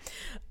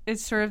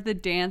It's sort of the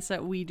dance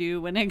that we do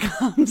when it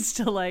comes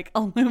to like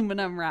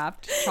aluminum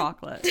wrapped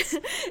chocolates.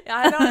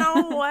 I don't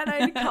know what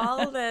I'd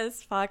call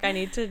this. Fuck, I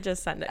need to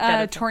just send it.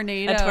 A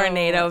tornado. A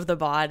tornado of the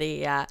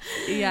body,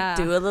 Yeah.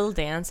 Do a little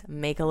dance,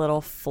 make a little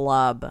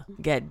flub,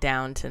 get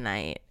down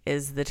tonight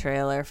is the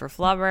trailer for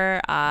Flubber.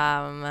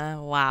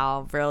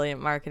 Wow,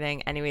 brilliant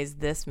marketing. Anyways,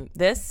 this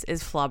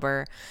is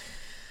Flubber,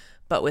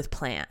 but with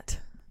plant.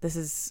 This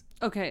is...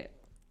 Okay.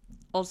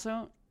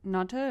 Also,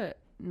 not to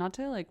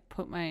like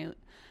put my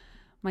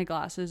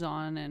glasses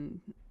on and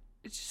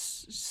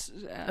just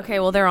okay,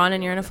 well, they're on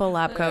and you're in a full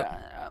lab coat.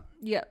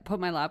 Put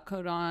my lab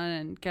coat on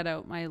and get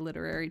out my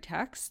literary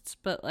texts,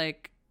 but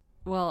like,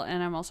 well,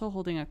 and I'm also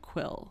holding a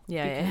quill.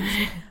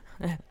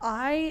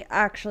 I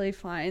actually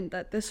find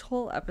that this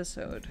whole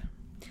episode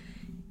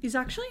is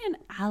actually an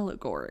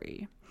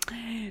allegory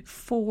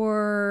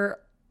for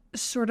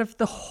sort of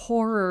the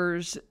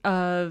horrors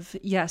of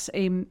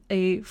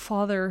a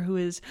father who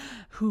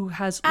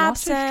has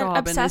lost his job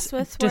obsessed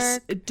and is with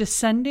work,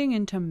 descending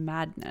into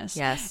madness.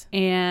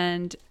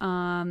 And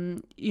obviously,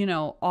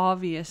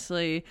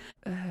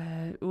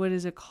 what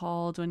is it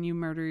called when you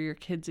murder your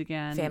kids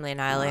again? Family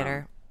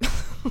annihilator.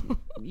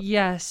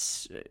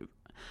 Yes,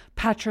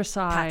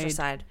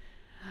 patricide.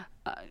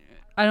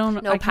 I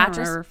don't know. I can't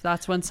remember if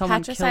that's when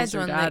someone kills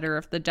their dad or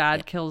if the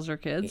dad kills their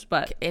kids,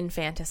 but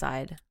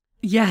infanticide.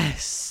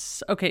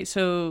 Yes. Okay,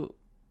 so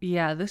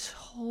this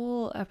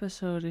whole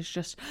episode is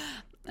just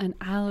an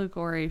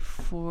allegory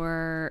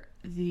for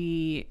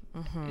the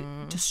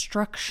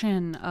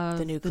destruction of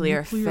the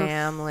nuclear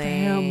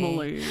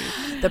family.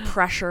 The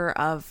pressure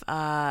of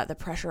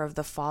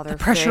the father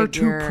pressure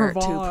figure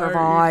to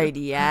provide.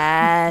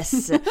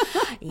 Yes.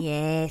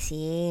 yes,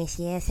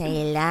 I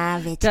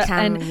love it.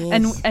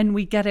 And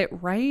we get it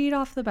right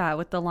off the bat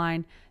with the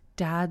line,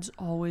 "Dad's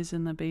always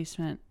in the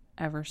basement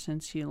ever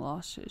since he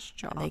lost his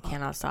job." They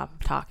cannot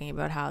stop talking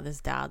about how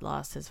this dad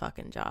lost his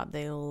fucking job.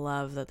 They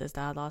love that this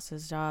dad lost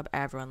his job.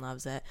 Everyone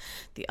loves it.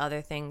 The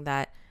other thing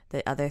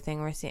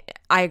we're seeing,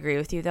 I agree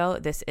with you though,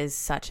 this is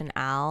such an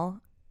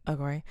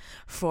allegory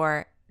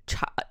for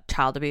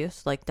child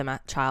abuse, like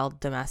child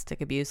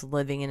domestic abuse,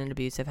 living in an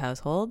abusive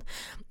household,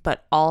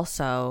 but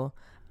also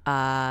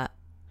a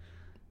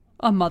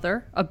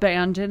mother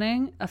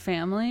abandoning a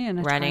family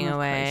and running time of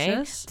away,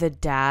 crisis. the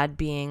dad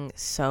being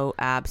so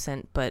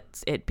absent, but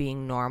it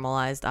being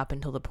normalized up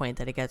until the point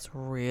that it gets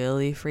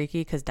really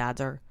freaky because dads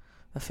are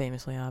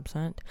famously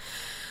absent.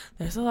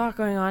 There's a lot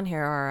going on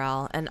here,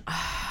 RL, and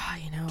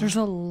there's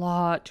a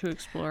lot to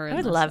explore in I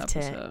would this love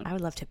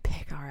episode. to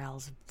pick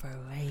RL's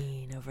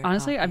brain over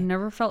Honestly, coffee. I've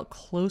never felt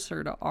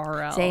closer to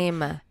RL.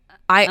 Same.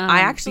 I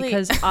actually,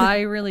 because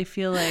I really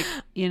feel like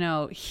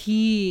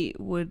he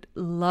would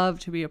love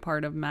to be a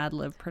part of Mad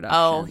Lib Productions.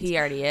 Oh, he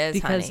already is,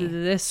 because honey.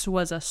 this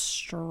was a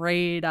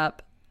straight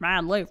up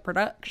Mad Lib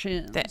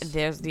Productions.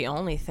 There's the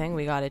only thing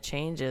we got to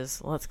change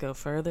is let's go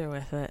further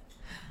with it.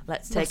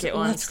 Let's take it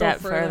one step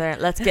further.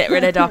 Let's get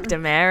rid of Dr.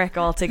 Merrick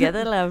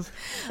altogether, love.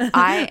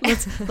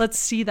 Let's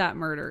see that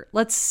murder.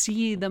 Let's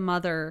see the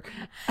mother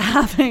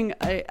having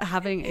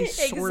a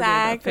sordid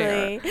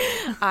affair.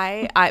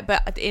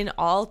 But in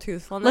all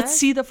truthfulness, let's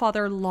see the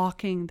father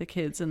locking the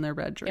kids in their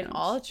bedrooms. In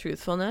all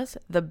truthfulness,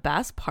 the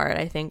best part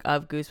I think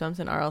of Goosebumps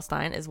and R.L.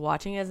 Stine is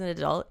watching as an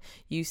adult.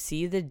 You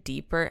see the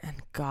deeper,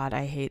 and God,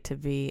 I hate to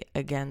be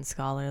again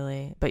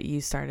scholarly, but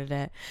you started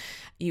it.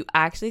 You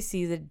actually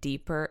see the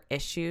deeper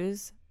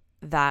issues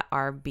that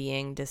are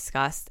being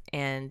discussed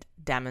and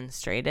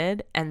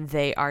demonstrated, and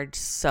they are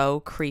so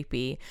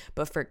creepy.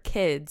 But for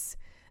kids,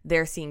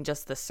 they're seeing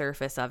just the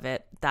surface of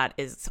it that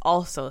is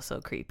also so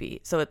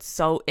creepy. So it's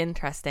so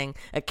interesting.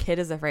 A kid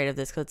is afraid of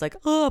this because it's like,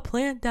 oh,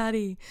 plant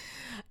daddy.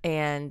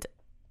 And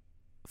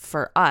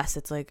for us,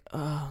 it's like,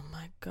 oh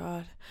my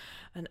God,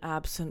 an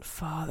absent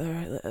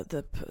father.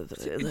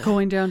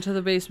 Going down to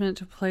the basement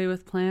to play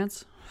with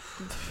plants.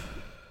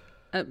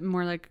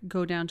 More like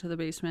go down to the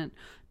basement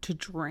to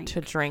drink,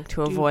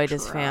 to avoid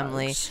his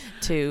family,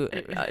 to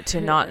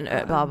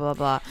not blah blah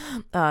blah.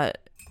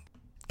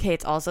 Okay,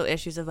 it's also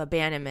issues of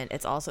abandonment.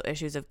 It's also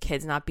issues of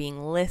kids not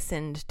being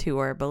listened to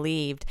or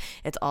believed.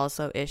 It's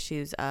also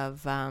issues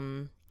of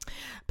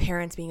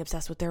parents being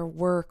obsessed with their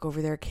work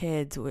over their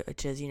kids,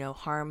 which is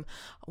harm.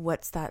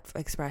 What's that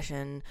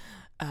expression?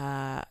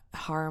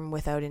 Harm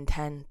without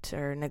intent,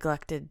 or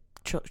neglected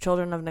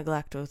children of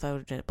neglect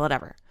without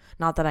whatever.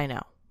 Not that I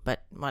know.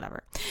 But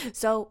whatever.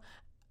 So,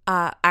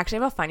 actually,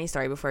 I have a funny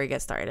story before we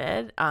get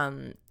started.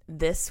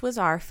 This was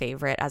our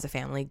favorite as a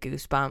family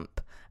Goosebump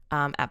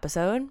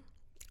episode.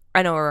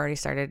 I know we're already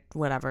started.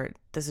 Whatever.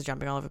 This is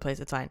jumping all over the place.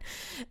 It's fine.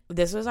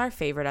 This was our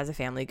favorite as a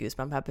family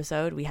Goosebump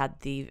episode. We had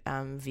the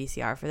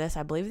VCR for this.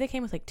 I believe they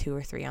came with like 2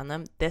 or 3 on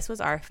them. This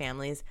was our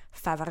family's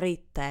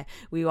favorite.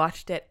 We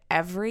watched it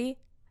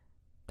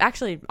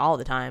actually all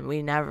the time.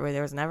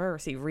 There was never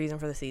a reason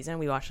for the season.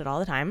 We watched it all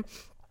the time.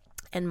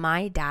 And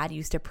my dad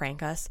used to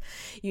prank us.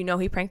 He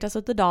pranked us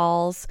with the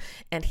dolls,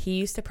 and he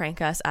used to prank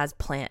us as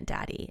Plant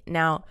Daddy.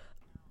 Now,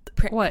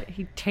 what?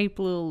 He taped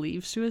little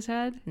leaves to his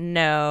head?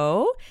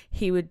 No,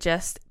 he would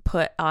just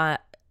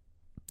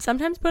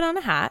sometimes put on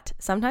a hat,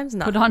 sometimes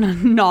not. Put on a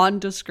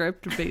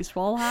nondescript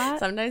baseball hat?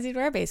 Sometimes he'd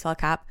wear a baseball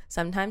cap.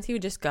 Sometimes he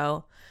would just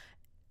go,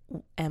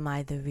 am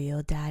I the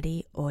real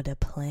daddy or the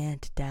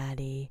plant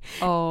daddy?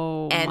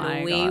 Oh, and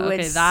my we God. would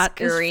Okay,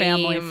 that is scream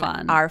family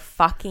fun. Our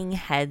fucking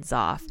heads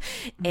off.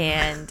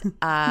 And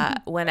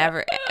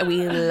whenever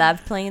we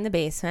loved playing in the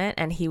basement,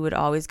 and he would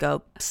always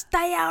go,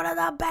 stay out of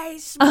the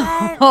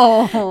basement.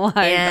 Oh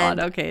my God.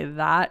 Okay,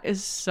 that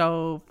is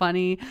so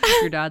funny.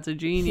 Your dad's a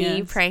genius.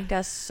 He pranked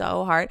us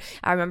so hard.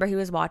 I remember he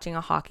was watching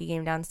a hockey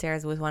game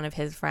downstairs with one of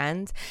his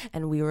friends,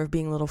 and we were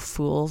being little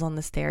fools on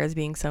the stairs,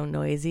 being so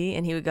noisy,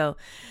 and he would go,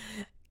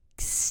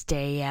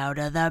 stay out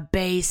of the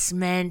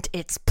basement,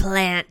 it's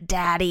Plant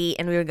Daddy.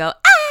 And we would go,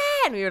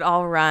 and we would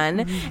all run.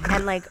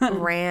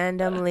 And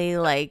randomly,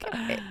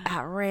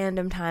 at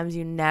random times,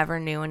 you never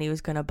knew when he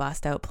was gonna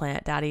bust out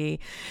Plant Daddy,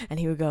 and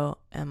he would go,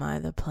 am I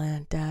the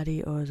Plant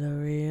Daddy or the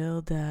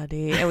real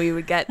daddy? And we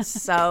would get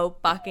so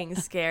fucking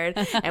scared,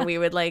 and we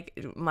would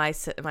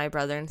my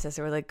brother and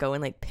sister would go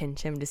and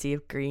pinch him to see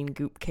if green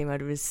goop came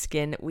out of his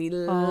skin. We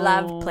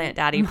loved Plant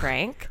Daddy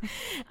prank,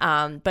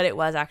 but it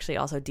was actually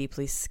also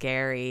deeply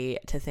scary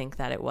to think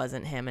that it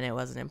wasn't him and it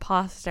was an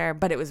imposter.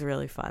 But it was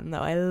really fun though.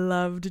 I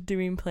loved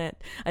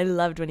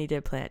when he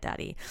did Plant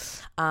Daddy.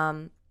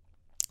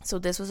 So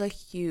this was a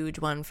huge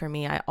one for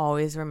me. I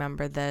always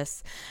remember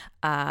this.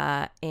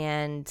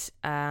 And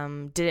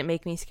did it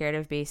make me scared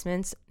of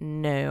basements?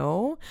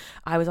 No.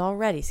 I was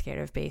already scared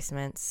of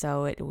basements,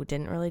 so it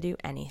didn't really do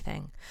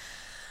anything.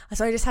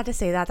 So I just had to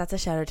say that. That's a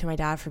shout out to my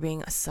dad for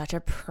being such a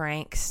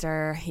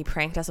prankster. He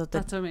pranked us with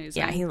That's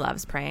amazing. Yeah, he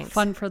loves pranks.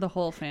 Fun for the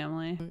whole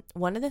family.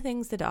 One of the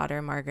things the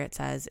daughter, Margaret,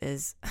 says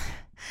is,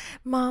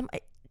 Mom,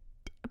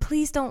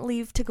 please don't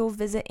leave to go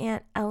visit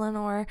Aunt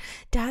Eleanor.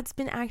 Dad's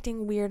been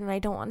acting weird and I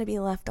don't want to be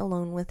left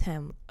alone with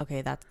him.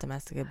 Okay, that's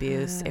domestic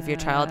abuse. If your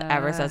child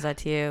ever says that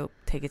to you,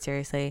 take it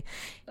seriously.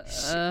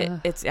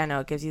 I know,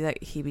 it gives you that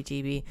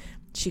heebie-jeebie.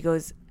 She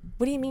goes,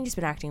 what do you mean he's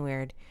been acting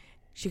weird?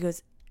 She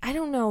goes, I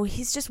don't know.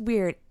 He's just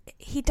weird.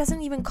 He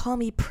doesn't even call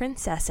me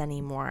princess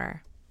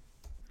anymore.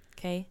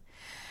 Okay?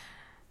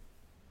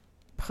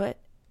 Put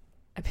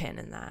a pin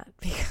in that,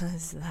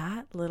 because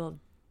that little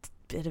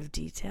bit of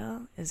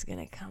detail is going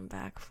to come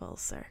back full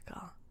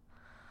circle.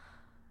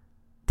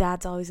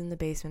 Dad's always in the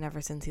basement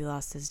ever since he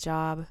lost his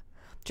job.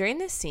 During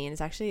this scene,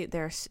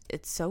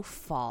 it's so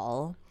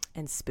fall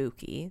and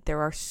spooky.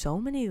 There are so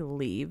many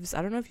leaves.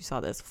 I don't know if you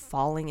saw this,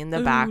 falling in the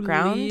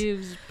background.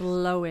 Leaves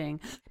blowing.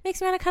 Makes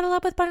me want to cuddle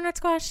up with butternut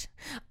squash.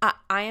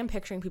 I am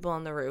picturing people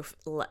on the roof.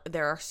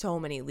 There are so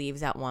many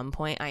leaves at one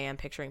point. I am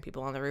picturing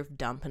people on the roof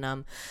dumping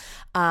them.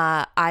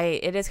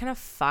 It is kind of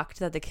fucked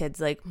that the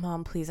kid's like,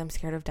 Mom, please, I'm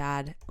scared of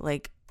Dad.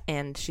 Like,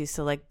 and she's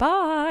still like,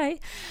 bye.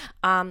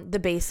 The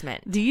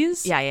basement.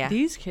 These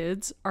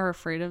kids are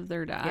afraid of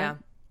their dad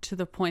to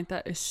the point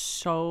that is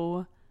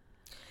so...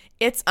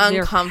 It's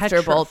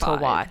uncomfortable to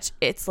watch.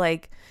 It's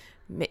like,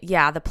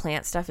 yeah, the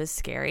plant stuff is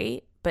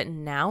scary, but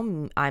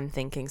now I'm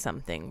thinking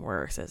something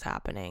worse is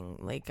happening,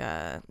 like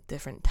a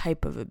different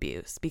type of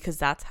abuse, because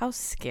that's how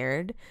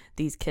scared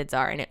these kids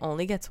are, and it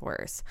only gets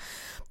worse.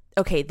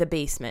 Okay, the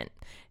basement.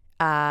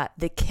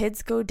 The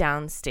kids go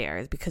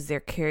downstairs because they're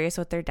curious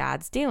what their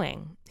dad's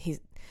doing.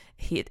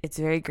 It's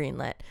very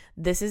greenlit.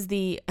 This is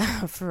the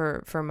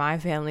for my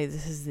family.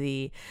 This is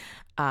the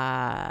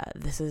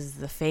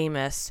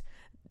famous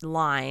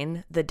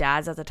line. The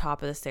dad's at the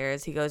top of the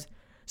stairs. He goes,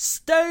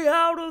 "Stay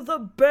out of the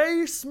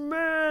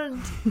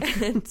basement."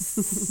 It's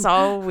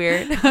so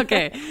weird.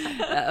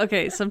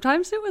 Okay.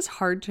 Sometimes it was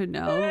hard to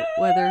know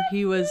whether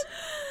he was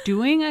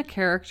doing a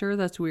character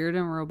that's weird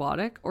and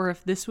robotic, or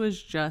if this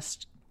was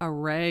just a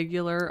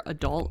regular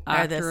adult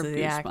actor of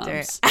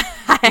Goosebumps.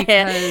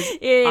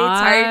 It's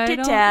hard to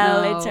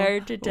tell. It's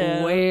hard to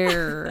tell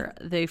where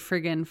they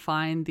friggin'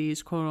 find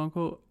these quote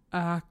unquote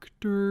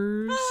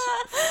actors.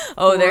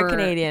 They're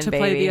Canadian, to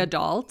baby. play the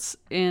adults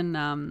in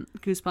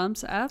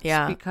Goosebumps apps.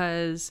 Yeah,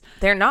 because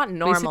they're not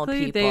normal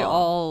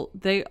people.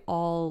 They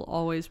all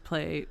always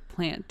play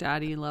Plant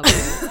Daddy level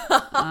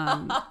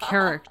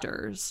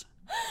characters.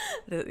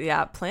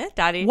 Yeah, Plant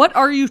Daddy. What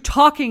are you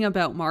talking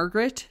about,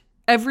 Margaret?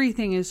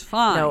 Everything is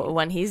fine. No,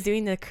 when he's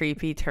doing the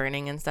creepy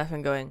turning and stuff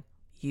and going,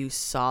 "You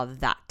saw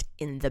that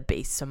in the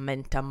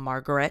basement,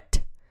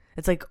 Margaret."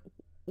 It's like,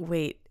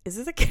 wait, is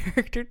this a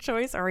character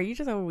choice, or are you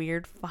just a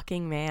weird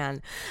fucking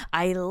man?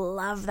 I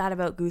love that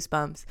about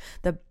Goosebumps.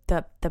 The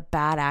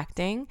bad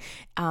acting.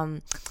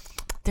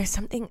 There's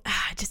something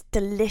just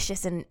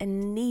delicious and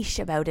niche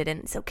about it,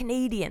 and so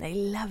Canadian. I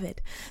love it.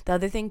 The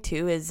other thing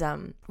too is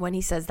when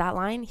he says that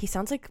line, he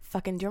sounds like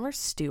fucking, do you remember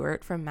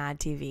Stuart from Mad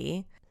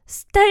TV?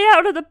 Stay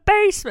out of the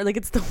basement. Like,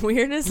 it's the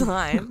weirdest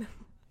line.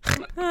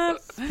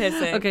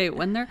 Okay,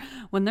 when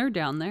they're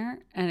down there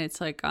and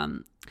it's like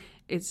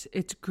it's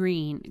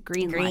green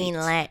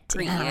lit.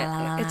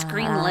 It's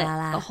green lit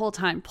the whole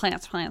time.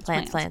 Plants.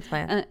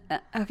 And,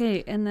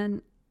 okay, and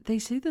then they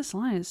say this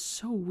line is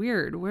so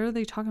weird. What are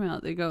they talking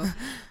about? They go,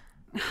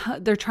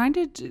 they're trying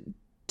to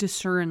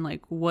discern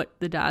like what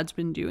the dad's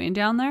been doing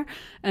down there,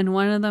 and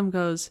one of them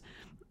goes,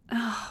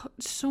 "Oh,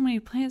 so many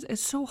plants.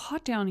 It's so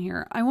hot down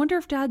here. I wonder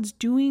if Dad's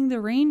doing the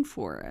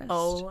rainforest."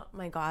 Oh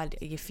my God!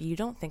 If you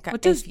don't think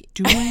what does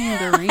doing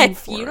the rainforest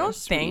if you don't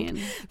think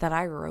mean? That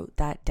I wrote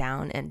that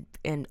down and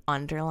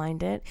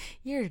underlined it,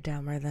 you're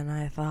dumber than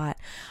I thought.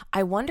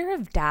 I wonder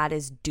if Dad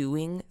is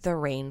doing the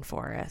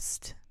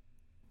rainforest.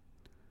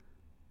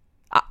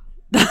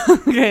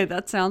 Okay,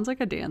 that sounds like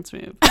a dance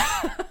move.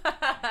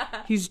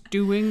 He's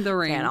doing the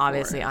rainforest. And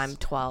obviously, I'm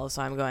 12,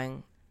 so I'm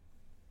going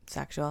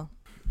sexual.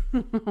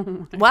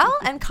 Well,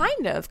 and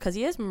kind of, because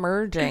he is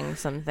merging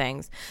some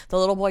things. The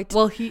little boy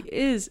well, he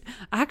is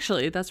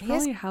actually, that's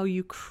probably how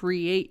you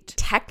create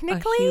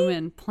technically a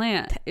human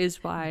plant, is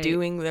by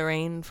doing the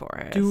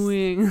rainforest.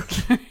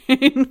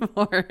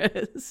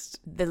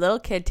 The little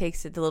kid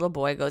takes it. The little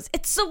boy goes,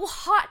 "It's so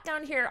hot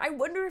down here. I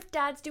wonder if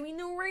Dad's doing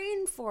the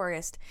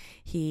rainforest."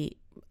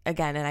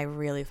 Again, and I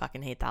really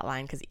fucking hate that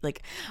line, because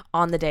like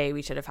on the day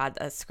we should have had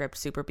a script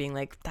super being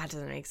like, that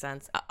doesn't make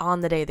sense.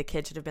 On the day the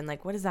kid should have been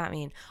like, what does that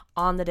mean?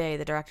 On the day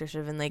the director should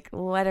have been like,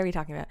 what are we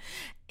talking about?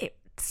 It's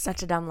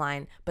such a dumb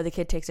line. But the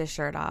kid takes his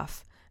shirt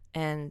off,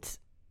 and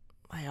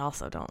I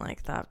also don't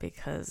like that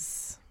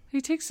because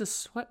he takes his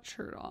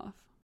sweatshirt off.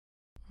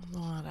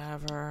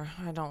 Whatever.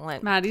 I don't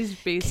let Maddie's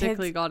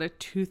basically got a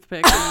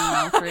toothpick in her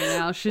mouth right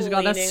now. She's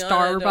got a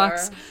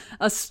Starbucks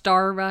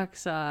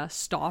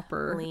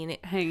stopper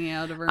hanging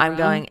out of her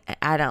mouth.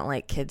 I don't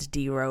like kids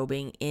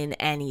derobing in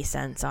any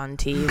sense on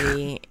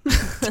TV.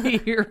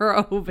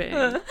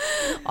 Derobing.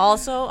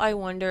 Also, I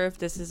wonder if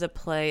this is a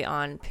play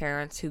on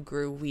parents who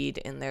grew weed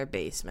in their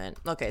basement.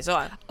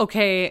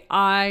 Okay,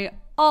 I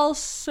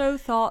also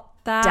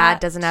thought that. Dad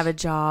doesn't have a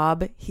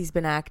job. He's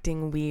been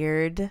acting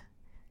weird.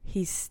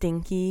 He's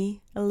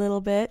stinky a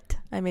little bit.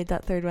 I made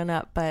that third one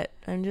up, but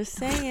I'm just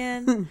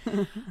saying.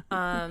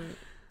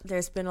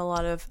 There's been a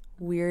lot of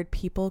weird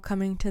people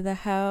coming to the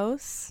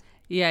house.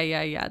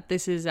 Yeah.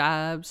 This is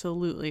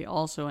absolutely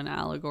also an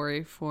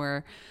allegory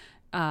for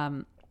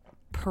parental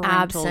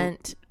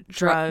absent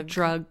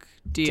drug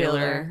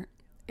dealer.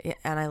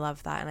 And I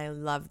love that. And I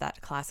love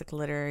that classic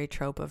literary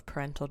trope of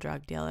parental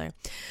drug dealer.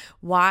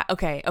 Why?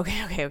 Okay.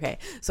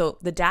 So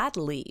the dad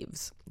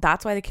leaves.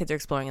 That's why the kids are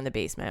exploring in the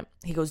basement.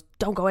 He goes,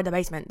 don't go in the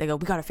basement. They go,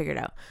 we got to figure it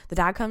out. The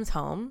dad comes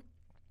home.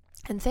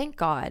 And thank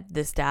God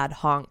this dad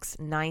honks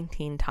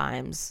 19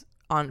 times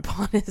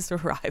upon his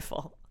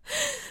arrival.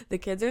 The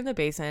kids are in the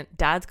basement.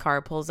 Dad's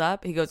car pulls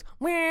up. He goes,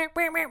 wah,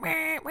 wah, wah,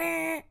 wah,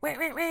 wah, wah,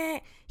 wah, wah.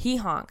 He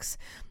honks.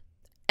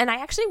 And I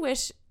actually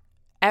wish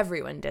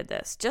everyone did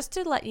this, just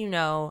to let you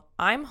know,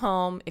 I'm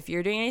home. If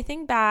you're doing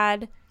anything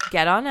bad,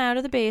 get on out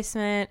of the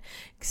basement.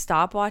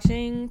 Stop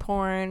watching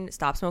porn.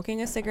 Stop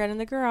smoking a cigarette in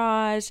the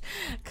garage.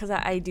 Because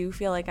I do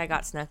feel like I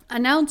got snuffed.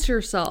 Announce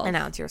yourself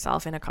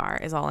In a car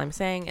is all I'm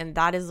saying. And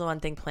that is the one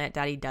thing Plant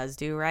Daddy does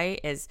do right,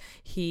 is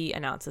he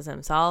announces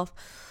himself.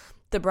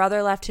 The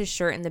brother left his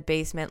shirt in the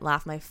basement,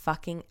 laughed my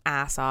fucking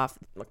ass off.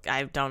 Look,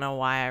 I don't know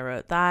why I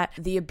wrote that.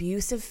 The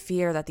abusive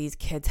fear that these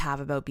kids have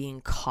about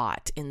being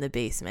caught in the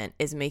basement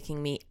is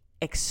making me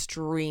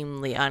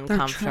extremely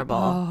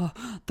uncomfortable.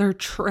 They're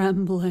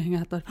trembling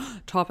at the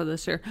top of the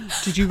stair.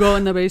 Did you go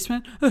in the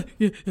basement?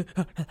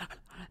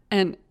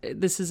 And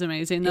this is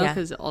amazing, though,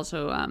 because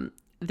also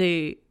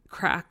they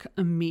crack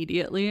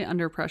immediately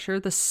under pressure.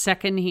 The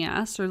second he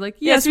asks, they're like,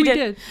 yes, we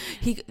did.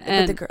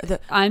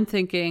 I'm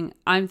thinking,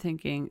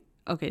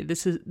 okay,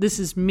 this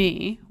is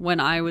me when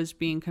I was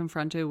being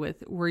confronted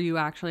with, were you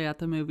actually at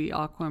the movie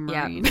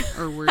Aquamarine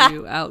or were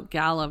you out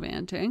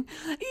gallivanting?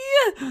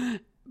 Yeah.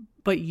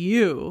 But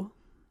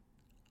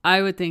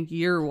I would think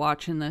you're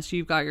watching this.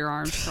 You've got your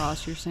arms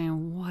crossed. You're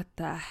saying, what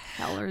the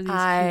hell are these kids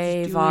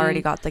doing? I've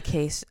already got the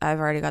case. I've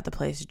already got the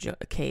place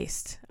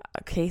cased.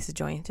 Case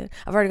jointed.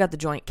 I've already got the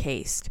joint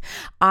cased.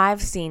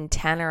 I've seen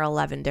 10 or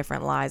 11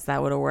 different lies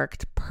that would have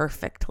worked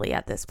perfectly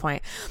at this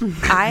point.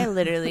 I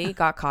literally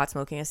got caught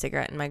smoking a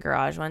cigarette in my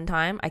garage one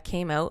time. I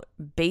came out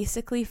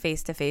basically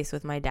face to face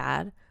with my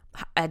dad.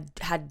 I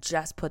had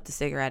just put the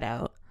cigarette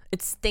out.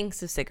 It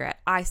stinks of cigarette.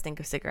 I stink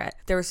of cigarette.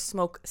 There was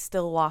smoke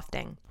still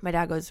wafting. My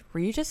dad goes,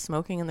 were you just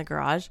smoking in the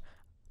garage?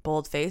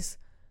 Bold face.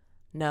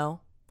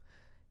 No.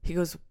 He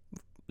goes,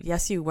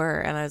 yes, you were.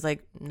 And I was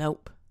like,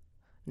 nope.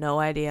 No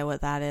idea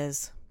what that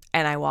is.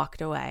 And I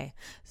walked away.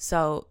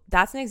 So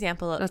that's an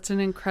example. That's an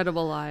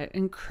incredible lie.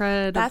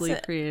 Incredibly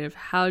creative.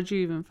 How'd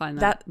you even find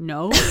that?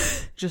 No.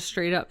 Just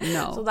straight up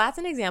no. So that's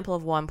an example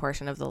of one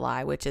portion of the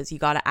lie, which is you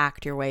got to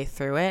act your way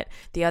through it.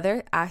 The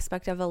other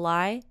aspect of a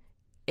lie,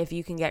 if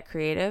you can get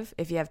creative,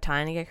 if you have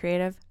time to get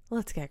creative,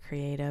 let's get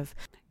creative.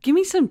 Give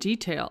me some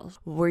details.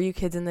 Were you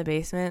kids in the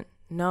basement?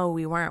 No,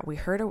 we weren't. We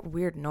heard a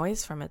weird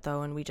noise from it,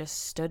 though, and we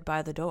just stood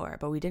by the door,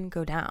 but we didn't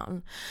go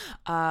down.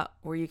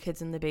 Were you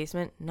kids in the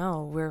basement?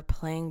 No, we were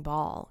playing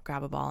ball.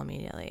 Grab a ball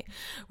immediately.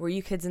 Were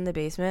you kids in the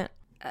basement?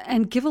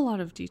 And give a lot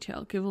of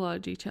detail.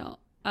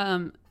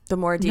 The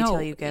more detail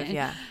you give,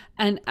 yeah.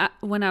 And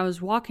when I was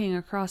walking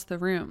across the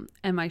room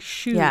and my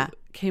shoe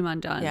came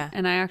undone,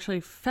 and I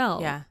actually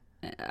fell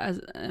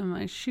and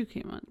my shoe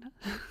came undone.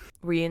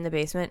 Were you in the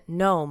basement?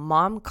 No,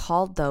 Mom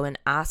called, though, and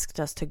asked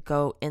us to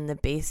go in the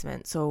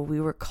basement, so we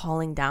were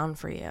calling down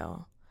for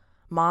you.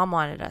 Mom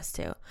wanted us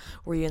to.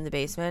 Were you in the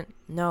basement?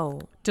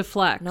 No.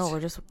 Deflect. No,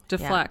 we're just...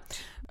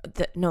 Deflect.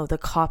 Yeah. The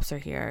cops are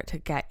here to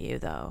get you,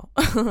 though.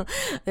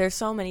 There's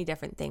so many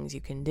different things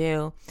you can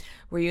do.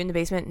 Were you in the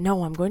basement?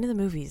 No, I'm going to the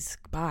movies.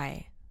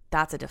 Bye.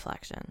 That's a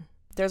deflection.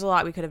 There's a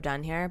lot we could have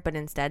done here, but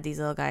instead these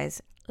little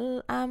guys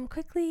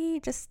quickly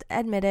just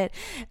admit it.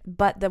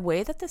 But the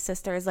way that the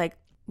sister is like,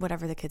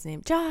 whatever the kid's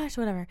name, Josh,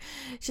 whatever.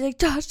 She's like,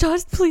 Josh,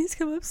 please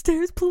come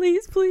upstairs,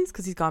 please,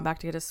 because he's gone back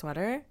to get his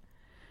sweater.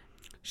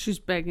 She's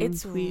begging,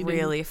 it's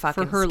really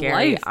fucking for her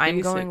scary. life, I'm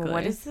going,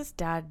 what has this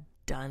dad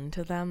done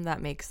to them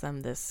that makes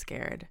them this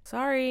scared?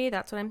 Sorry,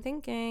 that's what I'm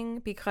thinking.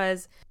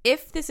 Because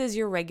if this is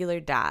your regular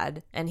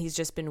dad and he's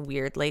just been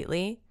weird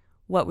lately,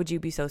 what would you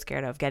be so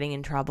scared of? Getting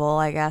in trouble,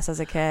 I guess, as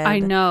a kid? I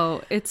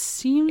know. It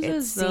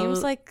seems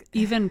like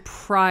even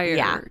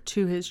prior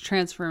to his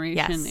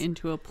transformation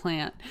into a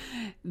plant,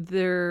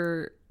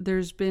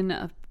 there's been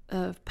a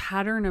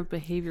pattern of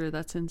behavior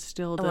that's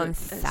instilled a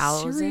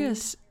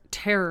serious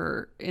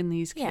terror in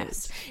these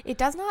kids. Yes. It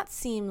does not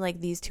seem like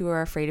these two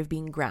are afraid of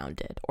being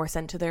grounded or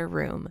sent to their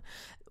room.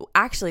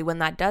 Actually, when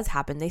that does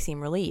happen, they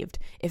seem relieved.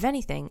 If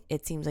anything,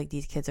 it seems like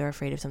these kids are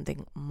afraid of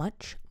something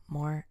much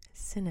more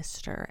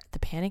sinister. The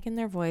panic in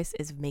their voice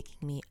is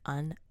making me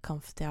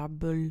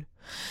uncomfortable.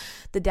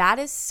 The dad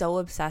is so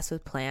obsessed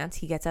with plants.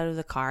 He gets out of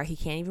the car. He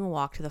can't even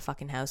walk to the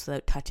fucking house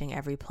without touching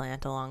every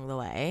plant along the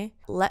way.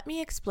 Let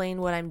me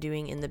explain what I'm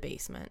doing in the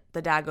basement.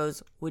 The dad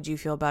goes, would you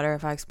feel better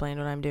if I explained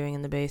what I'm doing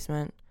in the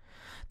basement?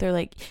 They're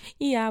like,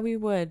 yeah, we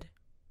would.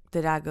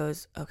 The dad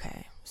goes,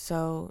 okay,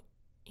 so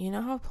you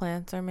know how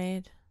plants are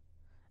made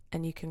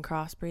and you can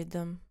crossbreed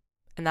them?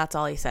 And that's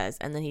all he says.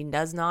 And then he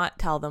does not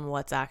tell them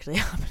what's actually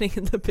happening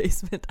in the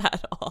basement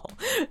at all.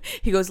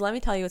 He goes, let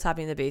me tell you what's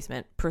happening in the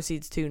basement.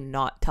 Proceeds to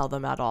not tell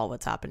them at all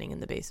what's happening in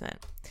the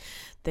basement.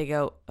 They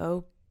go,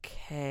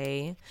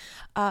 okay.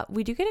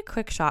 We do get a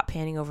quick shot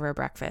panning over a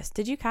breakfast.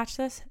 Did you catch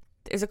this?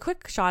 There's a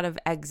quick shot of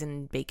eggs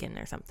and bacon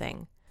or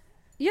something.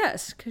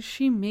 Yes, because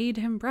she made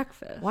him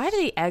breakfast. Why do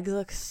the eggs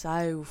look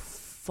so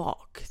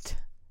fucked?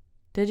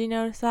 Did you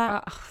notice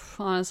that?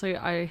 Honestly,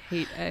 I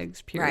hate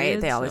eggs, period. Right,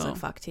 they always look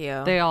fucked to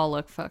you. They all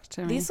look fucked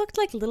to me. These looked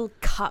like little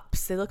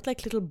cups. They looked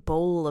like little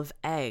bowl of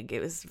egg. It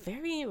was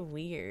very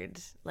weird.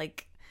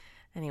 Like,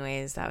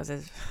 anyways, that was a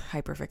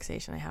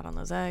hyperfixation I had on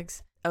those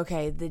eggs.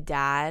 Okay, the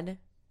dad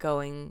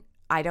going,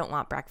 I don't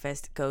want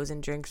breakfast, goes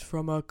and drinks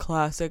from a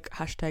classic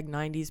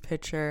 #90s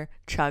pitcher,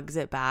 chugs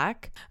it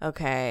back.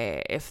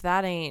 Okay, if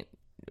that ain't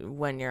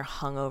when you're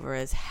hungover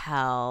as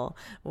hell.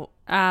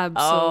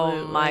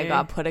 Absolutely. Oh my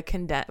god, put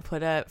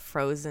a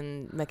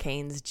frozen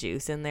McCain's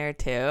juice in there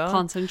too.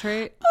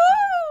 Concentrate.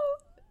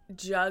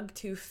 Jug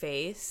to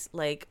face.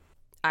 Like,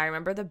 I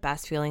remember the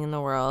best feeling in the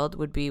world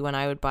would be when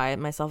I would buy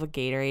myself a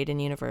Gatorade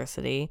in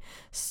university,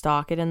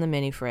 stock it in the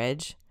mini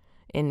fridge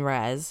in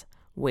res,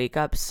 wake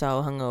up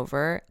so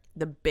hungover,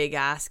 the big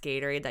ass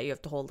Gatorade that you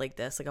have to hold like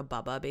this, like a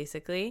Bubba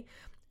basically,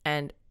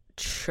 and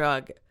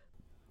chug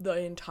the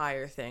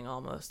entire thing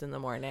almost in the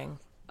morning.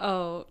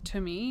 Oh,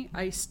 to me,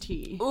 iced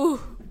tea.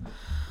 Ooh.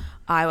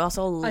 I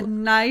also a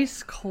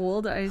nice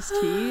cold iced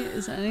tea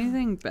is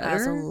anything better. I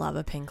also love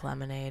a pink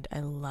lemonade. I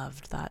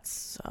loved that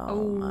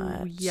so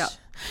much. Yep.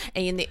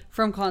 And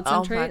from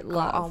Concentrate,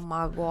 love. Oh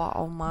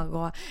my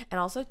god. And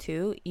also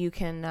too, you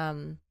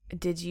can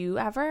did you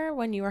ever,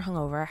 when you were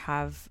hungover,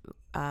 have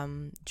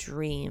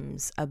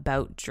dreams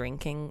about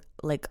drinking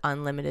like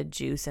unlimited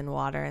juice and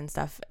water and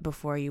stuff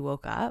before you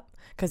woke up?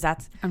 Because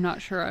that's, I'm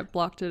not sure, I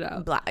blocked it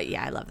out.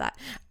 Yeah, I love that.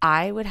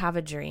 I would have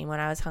a dream when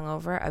I was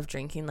hungover of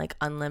drinking like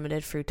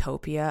unlimited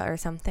Fruitopia or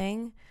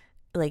something,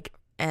 like,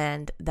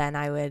 and then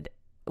I would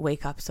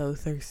wake up so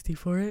thirsty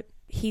for it.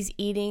 He's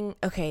eating.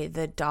 Okay,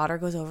 the daughter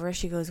goes over,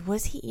 she goes,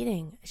 what's he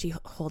eating? She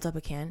holds up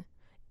a can.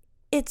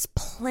 It's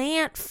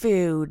plant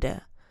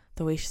food.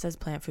 The way she says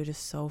plant food is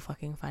so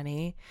fucking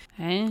funny.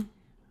 Hey,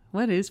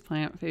 what is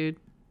plant food?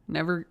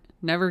 Never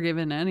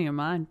given any of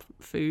mine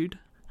food.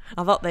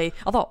 I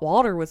thought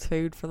water was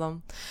food for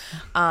them.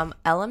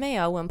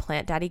 LMAO when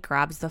Plant Daddy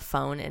grabs the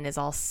phone and is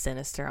all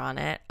sinister on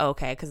it.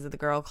 Okay, because the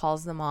girl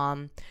calls the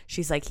mom.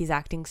 She's like, he's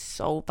acting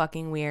so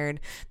fucking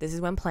weird. This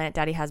is when Plant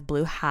Daddy has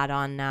blue hat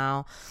on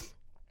now.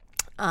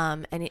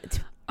 And it.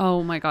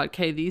 Oh my god,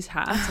 Kay, these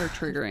hats are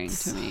triggering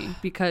to me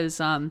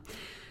because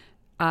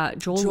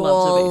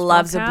Joel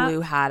loves a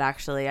blue hat,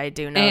 actually. I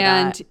do know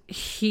and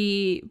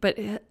that. But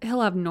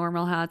he'll have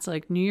normal hats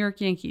like New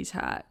York Yankees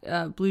hat,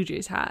 Blue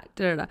Jays hat,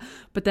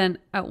 But then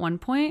at one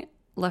point,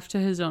 left to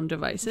his own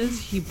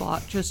devices, he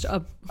bought just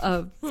a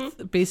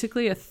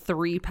basically a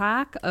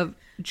 3-pack of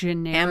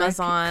generic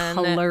Amazon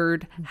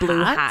colored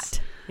blue hats.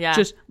 hat. Yeah.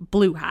 Just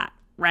blue hat,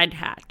 red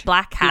hat,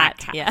 black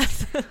hat.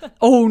 Yes.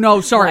 Oh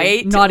no,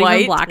 sorry. White, not white,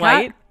 even black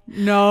white. hat.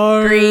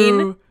 No.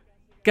 Green.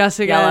 Guess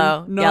again.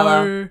 Yellow. No.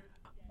 Yellow.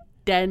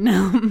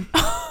 Denim.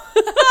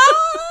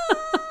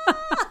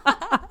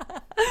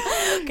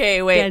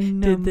 Okay, wait.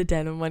 Denim. Did the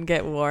denim one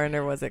get worn,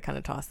 or was it kind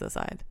of tossed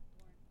aside?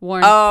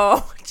 Worn.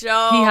 Oh,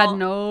 Joe.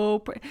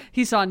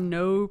 He saw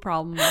no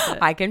problem with it.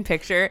 I can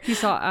picture. He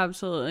saw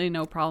absolutely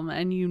no problem,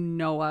 and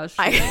I was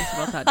curious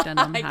about that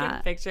denim hat. I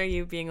can picture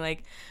you being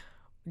like,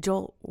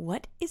 Joel,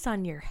 what is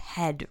on your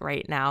head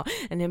right now?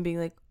 And him being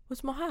like,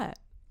 what's my hat?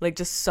 Like,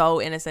 just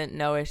so innocent,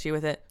 no issue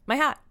with it. My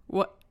hat.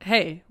 What?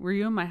 Hey, were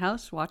you in my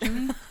house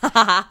watching me?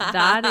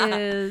 That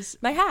is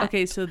my hat.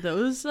 Okay, so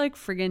those like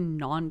friggin'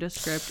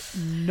 nondescript,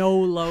 no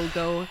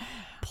logo,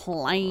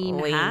 plain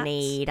hats. We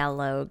need a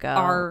logo.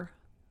 Are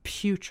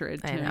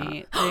putrid to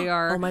me. They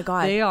are. Oh my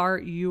god.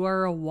 You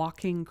are a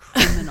walking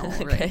criminal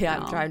right now.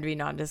 I'm trying to be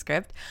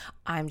nondescript.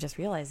 I'm just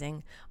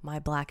realizing my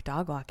black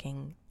dog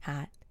walking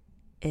hat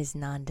is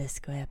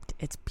nondescript.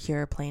 It's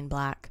pure plain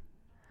black.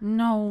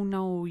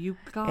 No, you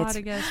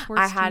gotta get sports.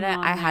 I had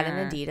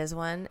an Adidas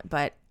one,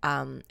 but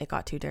it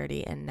got too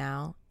dirty, and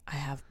now I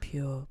have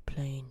pure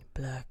plain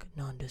black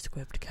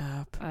nondescript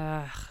cap.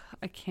 I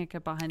can't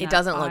get behind that. It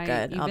doesn't look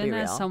good. I'll be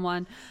real. As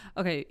someone,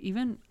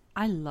 even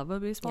I love a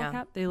baseball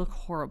cap. They look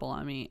horrible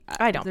on me.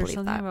 I don't There's believe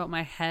something that. about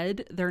my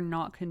head. They're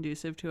not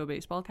conducive to a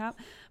baseball cap,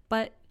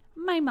 but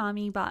my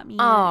mommy bought me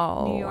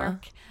Oh.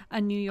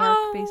 a New York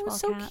baseball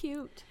so cap.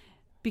 cute.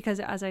 Because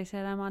as I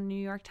said, I'm on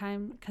New York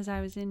time because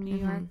I was in New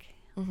York.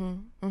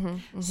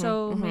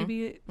 So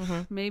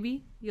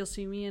maybe you'll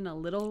see me in a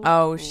little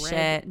red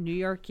shit. New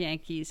York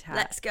Yankees hat.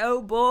 Let's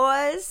go,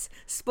 boys.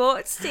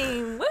 Sports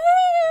team.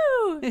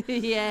 Woo!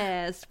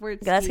 Yeah,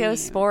 sports Let's team. go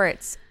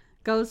sports.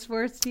 Go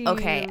sports team.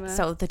 Okay,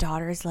 so the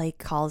daughter's like,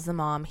 calls the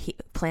mom.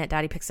 Plant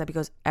Daddy picks up. He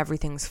goes,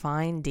 everything's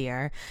fine,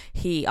 dear.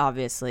 He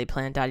obviously,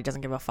 Plant Daddy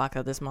doesn't give a fuck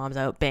that this mom's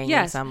out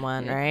banging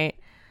someone, right?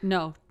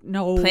 No.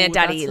 Plant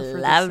Daddy that's the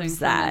furthest loves thing from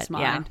that, his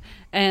mind.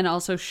 And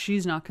also,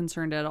 she's not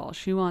concerned at all.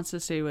 She wants to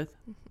stay with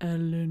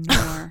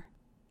Eleanor.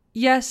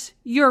 Yes,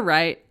 you're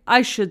right.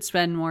 I should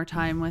spend more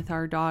time with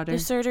our daughter. The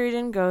surgery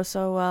didn't go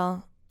so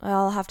well.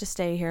 I'll have to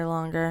stay here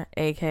longer,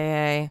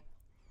 aka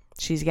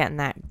she's getting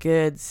that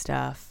good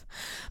stuff.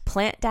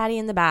 Plant Daddy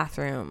in the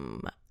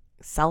bathroom.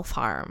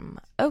 Self-harm.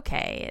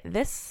 Okay,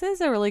 this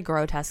is a really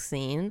grotesque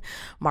scene.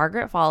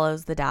 Margaret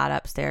follows the dad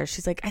upstairs.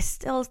 She's like, I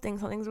still think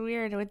something's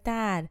weird with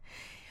Dad.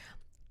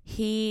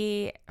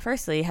 He,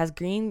 firstly, has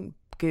green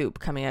goop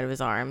coming out of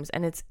his arms,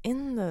 and it's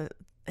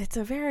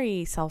a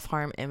very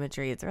self-harm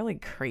imagery. It's really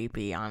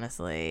creepy,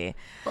 honestly.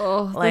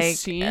 Oh, like, the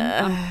scene.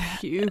 I'm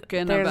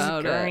puking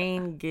about there's it.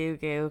 green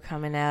goo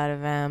coming out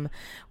of him.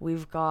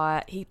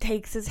 He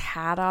takes his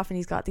hat off, and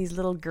he's got these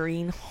little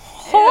green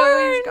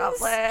horns. He's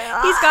got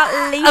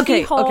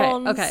lacy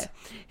horns. Okay.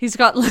 He's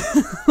got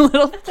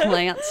little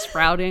plants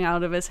sprouting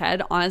out of his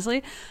head.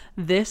 Honestly,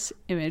 this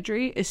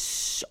imagery is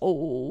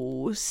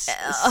so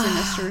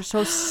sinister,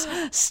 so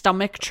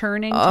stomach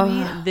churning to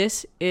me.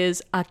 This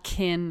is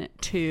akin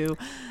to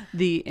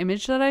the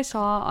image that I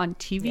saw on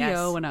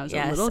TVO when I was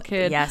a little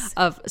kid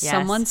of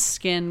someone's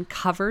skin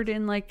covered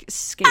in like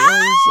scales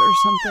or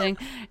something,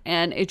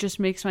 and it just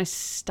makes my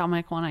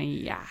stomach want to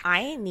yak.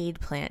 I need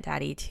Plant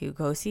Daddy to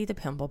go see the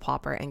pimple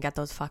popper and get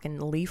those fucking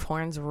leaf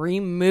horns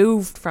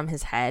removed from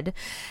his head.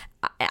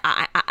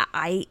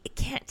 I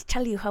can't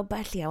tell you how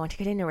badly I want to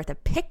get in there with a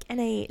pick and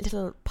a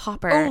little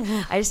popper.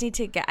 I just need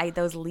to get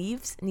those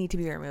leaves need to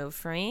be removed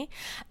for me.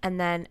 And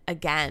then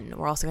again,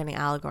 we're also getting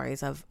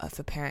allegories of a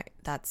parent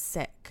that's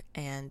sick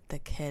and the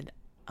kid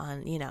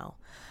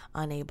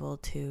unable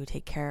to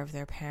take care of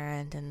their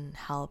parent and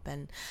help,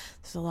 and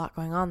there's a lot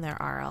going on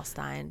there, R.L.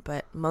 Stein,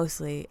 but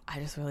mostly I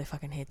just really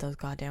fucking hate those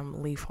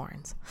goddamn leaf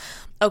horns.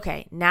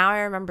 Okay, now I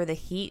remember the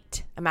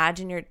heat.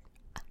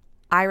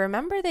 I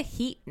remember the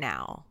heat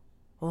now.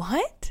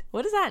 What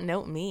does that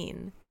note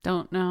mean?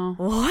 Don't know.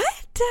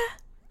 What?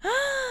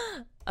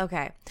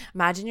 Okay,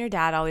 imagine your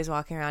dad always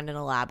walking around in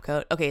a lab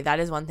coat. Okay, that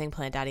is one thing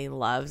Plant Daddy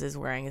loves, is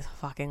wearing his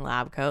fucking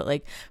lab coat.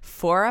 Like,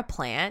 for a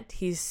plant,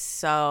 he's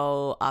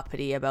so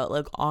uppity about,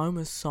 like, I'm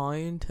a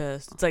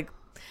scientist. It's like,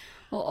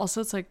 well,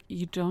 also it's like,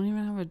 you don't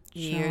even have a job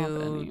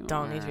anymore. You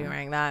don't need to be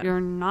wearing that.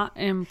 You're not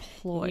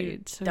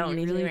employed, so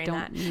you really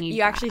don't need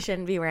You actually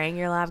shouldn't be wearing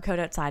your lab coat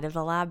outside of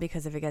the lab,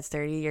 because if it gets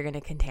dirty, you're going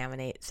to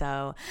contaminate.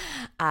 So,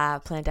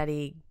 Plant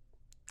Daddy,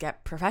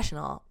 get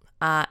professional.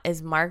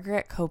 Is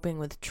Margaret coping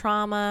with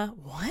trauma?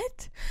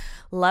 What?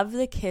 Love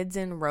the kids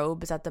in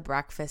robes at the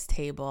breakfast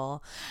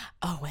table.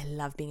 Oh, I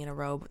love being in a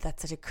robe.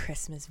 That's such a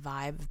Christmas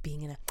vibe of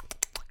being in a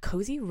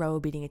cozy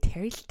robe eating a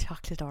Terry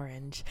chocolate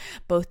orange.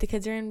 Both the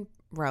kids are in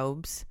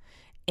robes,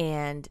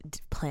 and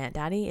Plant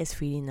Daddy is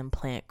feeding them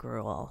plant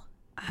gruel.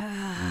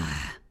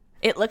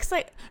 It looks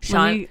like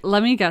Sean.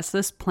 Let me guess.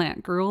 This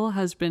plant gruel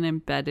has been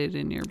embedded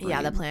in your brain.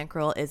 Yeah, the plant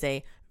gruel is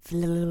a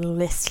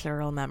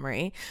visceral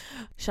memory.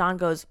 Sean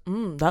goes,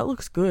 that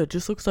looks good.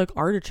 Just looks like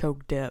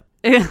artichoke dip.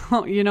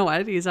 You know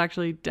what? He's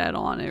actually dead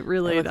on. It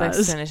really it looks does.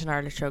 like spinach and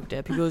artichoke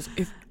dip. He goes,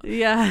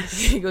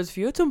 He goes, if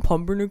you had some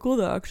pumpernickel,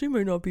 that actually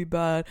might not be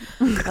bad.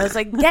 I was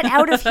like, get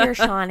out of here,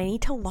 Sean. I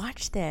need to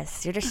watch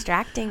this. You're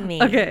distracting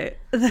me. Okay.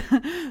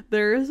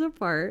 There is a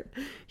part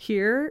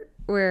here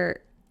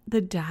where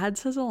the dad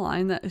says a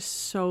line that is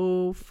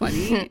so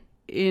funny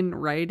in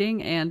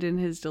writing and in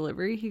his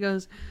delivery. He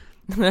goes,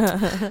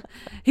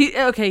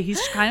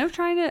 he's kind of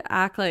trying to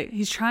act like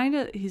he's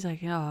like,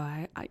 oh,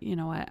 I you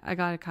know what, I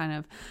gotta kind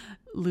of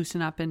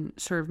loosen up and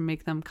sort of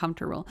make them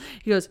comfortable.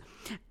 He goes,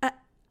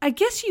 I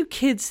guess you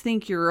kids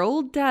think your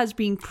old dad's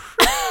being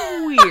pretty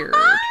weird.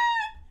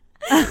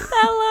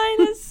 That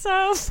line is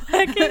so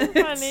fucking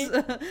funny.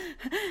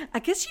 I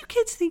guess you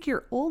kids think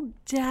your old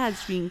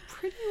dad's being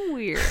pretty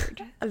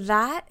weird.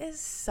 That is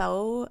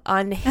so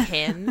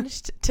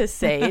unhinged to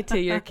say to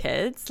your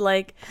kids.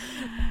 Like,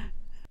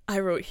 I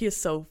wrote, he is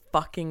so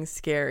fucking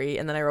scary,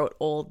 and then I wrote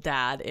old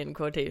dad in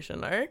quotation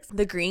marks.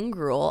 The green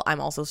gruel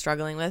I'm also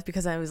struggling with,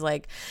 because I was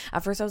like,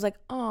 at first I was like,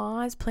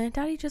 oh, is Plant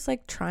Daddy just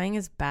like trying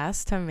his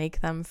best to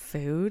make them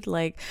food?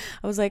 Like,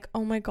 I was like,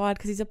 oh my god,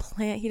 because he's a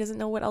plant, he doesn't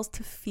know what else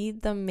to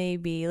feed them.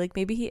 Maybe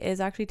he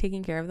is actually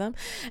taking care of them.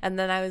 And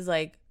then I was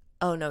like,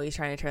 oh no, he's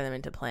trying to turn them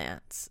into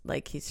plants.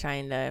 Like, he's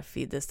trying to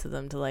feed this to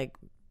them to like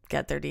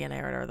get their DNA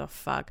or whatever the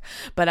fuck.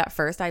 But at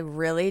first I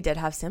really did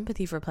have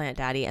sympathy for Plant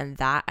Daddy, and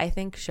that I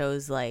think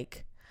shows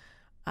like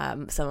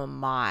some of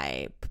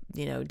my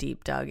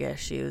deep dug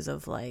issues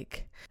of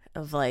like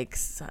of like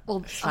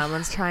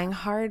someone's trying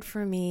hard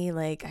for me.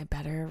 Like I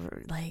better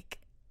like.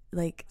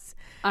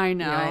 I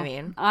know. You know what I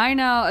mean? I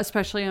know,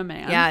 especially a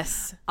man.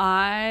 Yes.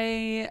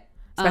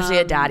 Especially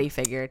a daddy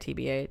figure,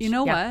 TBH. You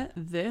know what?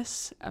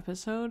 This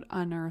episode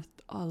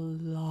unearthed a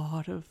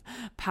lot of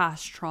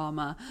past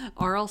trauma.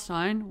 R.L.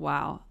 Stein,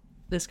 wow,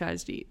 this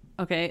guy's deep.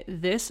 Okay,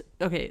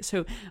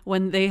 so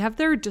when they have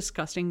their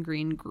disgusting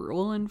green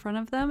gruel in front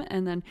of them,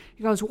 and then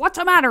he goes, "What's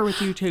the matter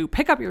with you two?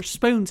 Pick up your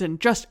spoons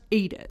and just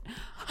eat it."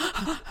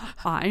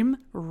 I'm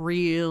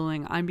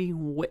reeling. I'm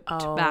being whipped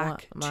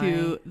back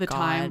to the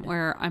time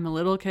where I'm a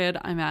little kid.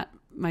 I'm at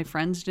my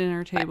friend's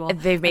dinner table.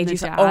 They've made and you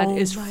the dad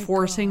is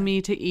forcing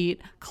me to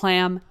eat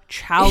clam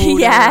chowder.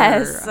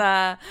 Yes.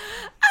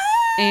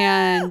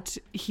 And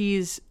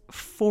he's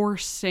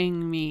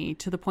forcing me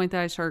to the point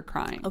that I started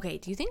crying. Okay,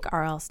 do you think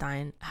R.L.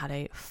 Stein had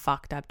a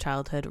fucked up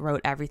childhood, wrote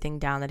everything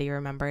down that he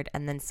remembered,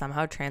 and then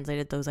somehow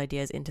translated those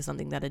ideas into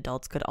something that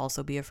adults could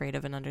also be afraid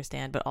of and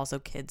understand, but also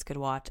kids could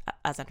watch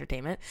as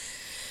entertainment?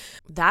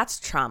 That's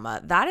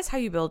trauma. That is how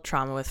you build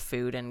trauma with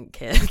food and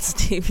kids,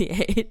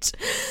 TBH.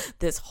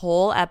 This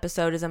whole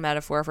episode is a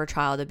metaphor for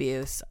child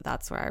abuse.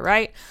 That's where I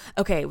write.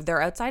 Okay,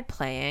 they're outside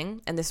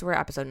playing, and this is where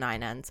episode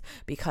 9 ends,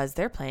 because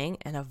they're playing,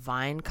 and a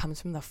vine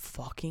comes from the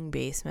fucking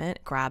basement,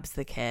 grabs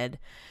the kid,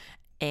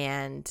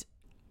 and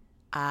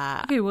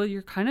okay, well,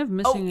 you're kind of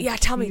missing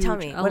tell me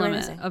what am I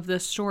missing of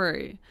this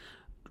story.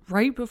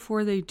 Right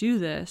before they do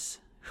this,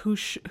 who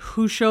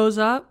shows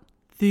up?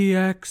 The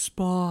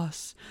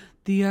ex-boss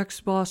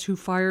who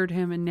fired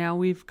him, and now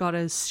we've got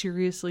a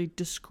seriously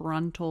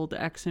disgruntled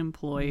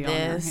ex-employee on our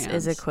hands. This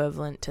is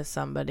equivalent to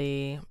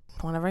somebody.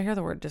 Whenever I hear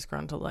the word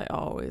disgruntled, I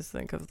always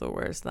think of the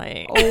worst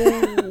thing.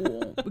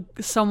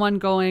 Someone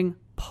going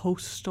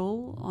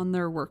postal on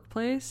their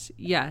workplace.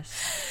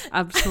 Yes,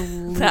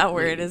 absolutely. That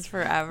word is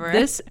forever.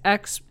 This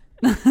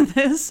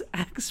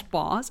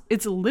ex-boss,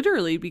 it's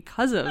literally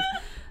because of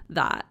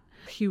that.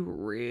 He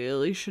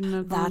really shouldn't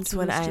have gone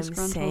to this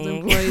disgruntled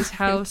employee's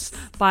house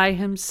by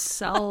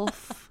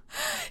himself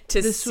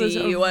to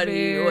see what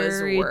he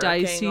was working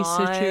dicey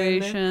on.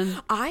 Situation.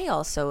 I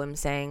also am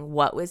saying,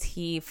 what was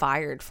he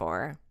fired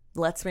for?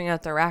 Let's bring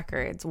out the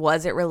records.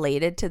 Was it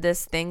related to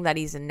this thing that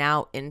he's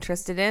now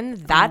interested in?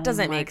 That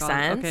doesn't make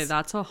sense. Okay,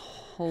 that's a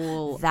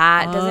whole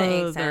doesn't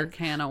make sense.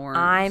 Can of worms.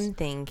 I'm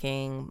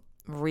thinking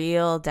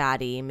real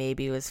daddy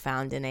maybe was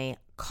found in a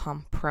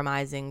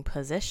compromising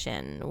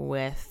position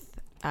with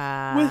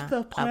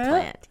the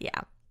plant.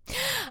 Yeah.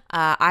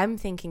 I'm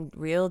thinking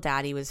real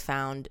daddy was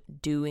found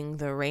doing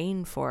the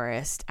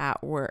rainforest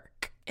at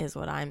work is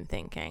what I'm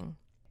thinking.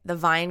 The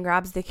vine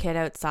grabs the kid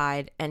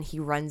outside and he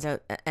runs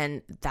out,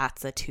 and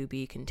that's a to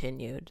be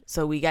continued.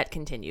 So we get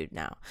continued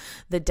now.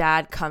 The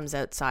dad comes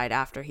outside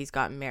after he's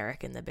got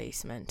Merrick in the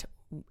basement,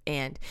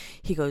 and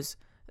he goes,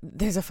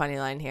 there's a funny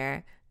line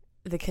here.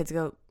 The kids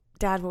go,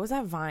 "Dad, what was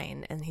that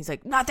vine?" And he's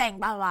like, "Nothing,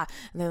 blah, blah."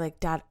 And they're like,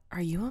 "Dad,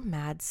 are you a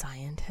mad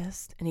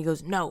scientist?" And he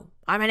goes, "No,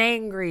 I'm an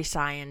angry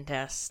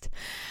scientist."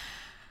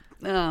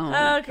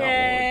 Oh,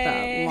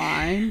 okay. That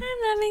line.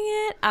 I'm loving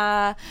it.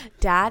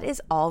 Dad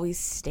is always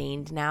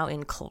stained now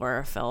in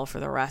chlorophyll for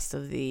the rest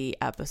of the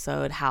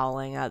episode,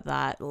 howling at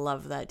that.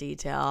 Love that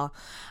detail.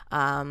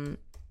 The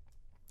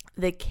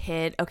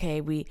kid,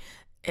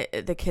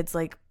 the kid's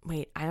like,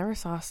 "Wait, I never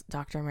saw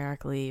Dr.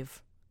 Merrick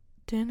leave."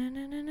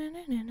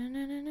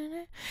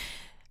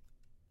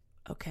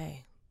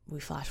 Okay, we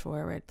flash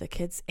forward. The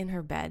kid's in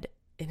her bed,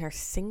 in her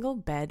single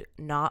bed,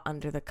 not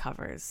under the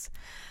covers.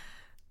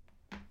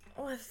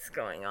 What's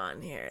going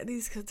on here?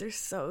 These kids are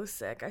so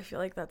sick. I feel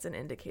like that's an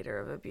indicator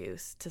of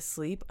abuse. To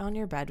sleep on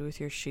your bed with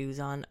your shoes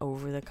on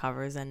over the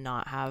covers and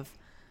not have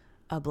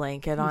a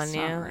blanket on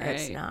you.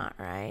 It's not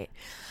right.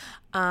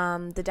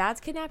 The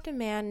dad's kidnapped a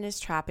man and is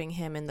trapping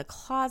him in the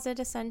closet,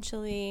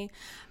 essentially.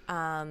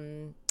 I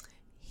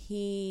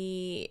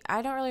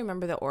don't really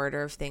remember the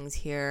order of things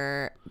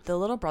here. The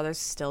little brother's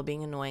still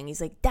being annoying.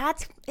 He's like,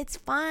 it's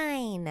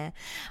fine.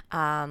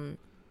 Well,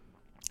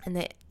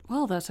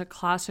 that's a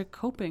classic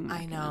coping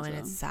mechanism. I know, and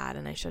it's sad,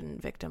 and I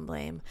shouldn't victim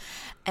blame.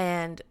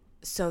 And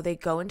so they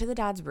go into the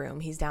dad's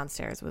room. He's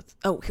downstairs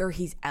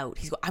he's out.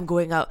 I'm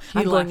going out.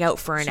 Going out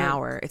for an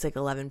hour. It's like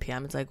 11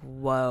 p.m. It's like,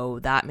 whoa,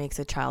 that makes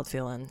a child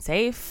feel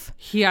unsafe.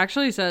 He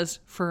actually says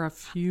for a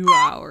few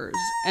hours,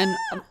 and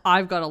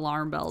I've got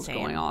alarm bells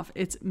going off.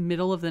 It's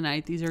middle of the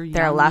night.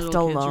 They're left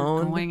little alone.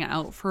 Kids are going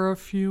out for a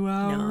few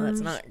hours. No,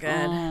 that's not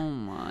good. Oh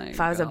my! If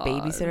I was a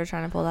babysitter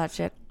trying to pull that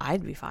shit,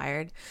 I'd be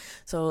fired.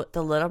 So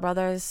the little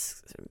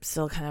brother's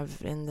still kind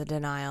of in the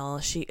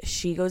denial.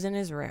 She goes in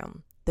his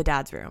room, the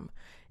dad's room.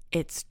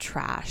 It's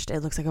trashed.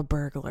 It looks like a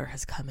burglar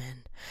has come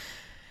in.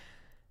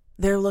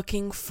 They're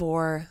looking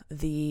for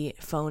the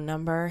phone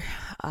number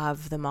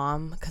of the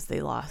mom because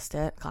they lost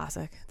it.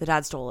 Classic. The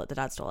dad stole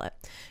it.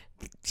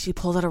 She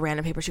pulls out a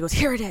random paper. She goes,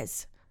 "Here it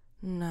is."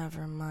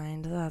 Never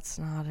mind. That's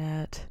not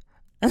it.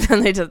 And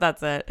then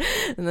that's it.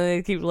 And then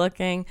they keep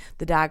looking.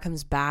 The dad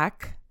comes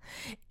back.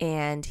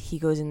 and he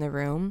goes in the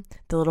room.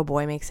 The little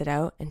boy makes it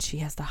out, and she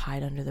has to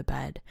hide under the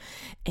bed,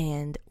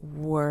 and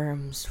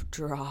worms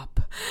drop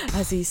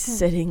as he's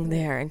sitting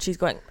there, and she's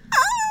going, ah,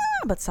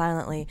 but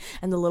silently,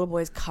 and the little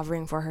boy's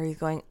covering for her. He's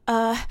going,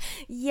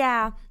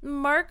 yeah,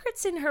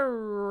 Margaret's in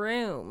her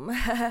room.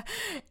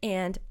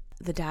 And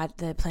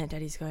the plant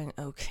daddy's going,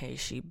 okay,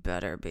 she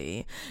better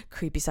be.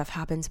 Creepy stuff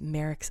happens.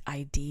 Merrick's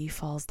ID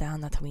falls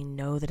down. That's how we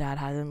know the dad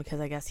has him,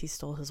 because I guess he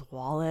stole his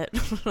wallet.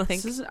 Like,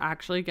 this is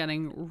actually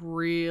getting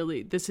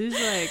really, this is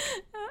like,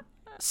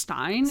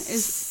 Stein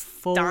is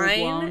full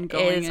blown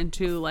going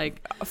into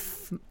like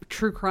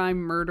true crime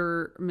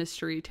murder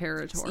mystery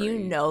territory. You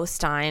know,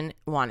 Stein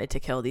wanted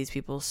to kill these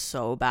people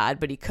so bad,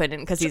 but he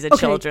couldn't because he's a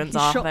children's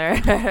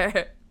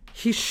author.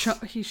 He's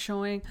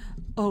showing,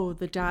 oh,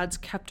 the dad's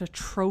kept a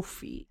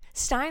trophy.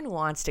 Stein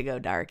wants to go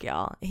dark,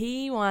 y'all.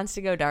 He wants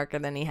to go darker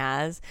than he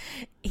has.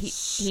 He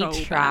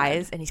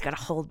tries, and he's got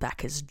to hold back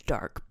his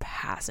dark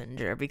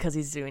passenger because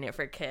he's doing it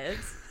for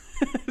kids.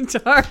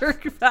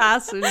 Dark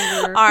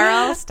passenger.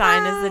 R.L.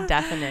 Stein is the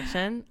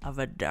definition of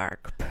a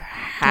dark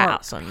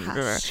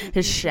passenger.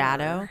 His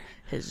shadow,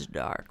 his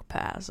dark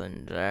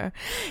passenger.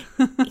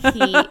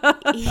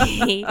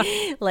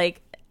 He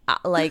like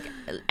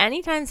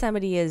anytime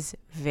somebody is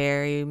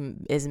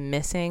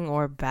missing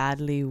or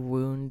badly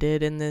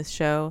wounded in this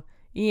show,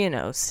 you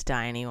know,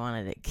 Steiny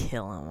wanted to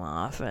kill him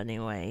off any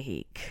way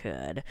he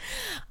could.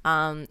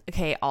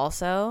 Okay,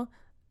 also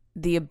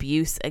the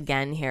abuse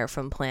again here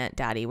from Plant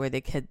Daddy, where the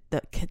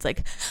kid's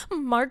like,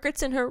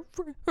 Margaret's in her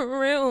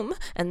room,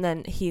 and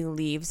then he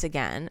leaves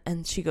again,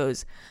 and she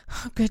goes,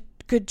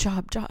 good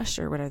job, Josh,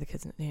 or whatever the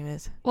kid's name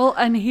is. Well,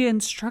 and he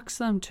instructs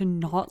them to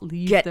not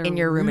leave. Get in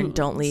your room and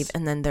don't leave.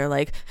 And then they're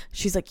like,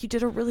 she's like, you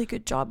did a really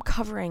good job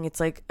covering. It's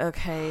like,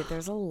 okay,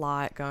 there's a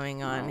lot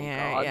going on here.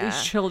 God, yeah.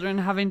 These children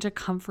having to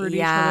comfort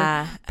each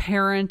other,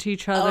 parent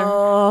each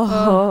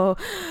other.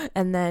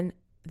 And then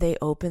they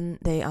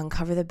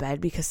uncover the bed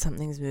because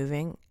something's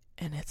moving,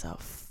 and it's a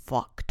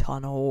fuck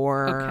ton of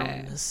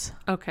worms.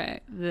 Okay.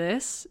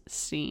 This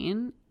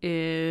scene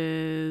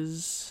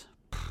is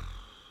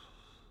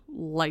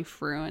life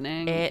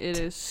ruining. It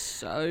is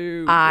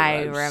so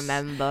I gross.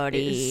 remember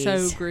these. It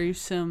is so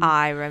gruesome.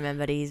 I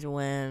remember these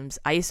worms.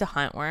 I used to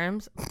hunt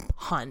worms.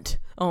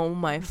 Oh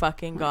my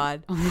fucking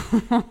god.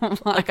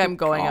 Like I'm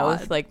going out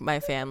with like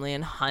my family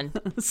and hunt.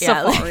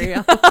 Safari.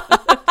 Yeah,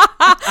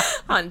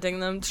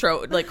 hunting them,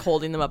 like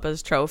holding them up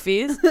as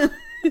trophies.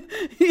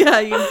 Yeah,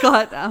 you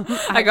got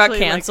I got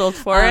canceled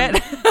for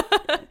it.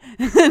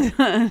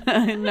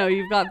 No,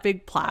 you've got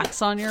big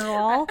plaques on your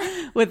wall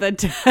with a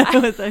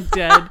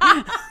dead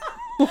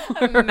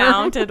worm.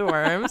 Mounted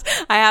worms.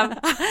 I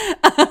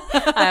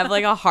have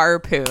like a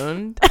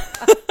harpoon.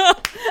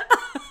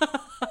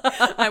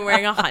 I'm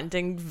wearing a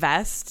hunting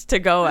vest to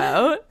go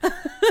out.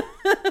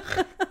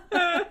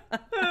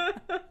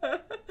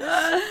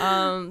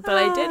 But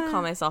I did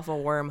call myself a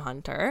worm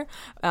hunter.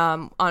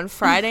 On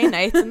Friday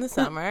nights in the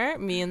summer,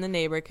 me and the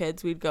neighbor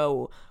kids, we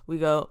go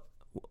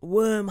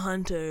worm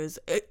hunters.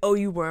 Oh,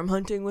 you worm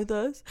hunting with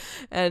us?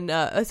 And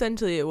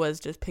essentially it was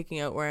just picking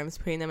out worms,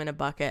 putting them in a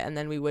bucket, and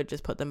then we would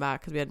just put them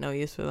back because we had no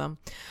use for them.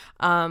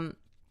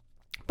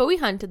 But we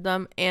hunted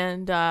them,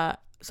 and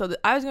so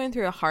I was going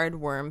through a hard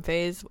worm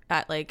phase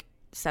at like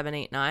 7,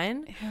 8,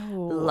 9.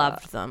 Ew.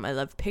 Loved them. I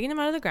loved picking them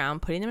out of the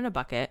ground, putting them in a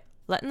bucket,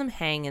 letting them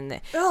hang in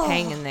there,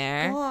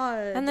 God.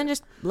 and then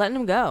just letting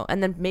them go,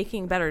 and then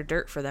making better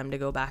dirt for them to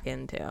go back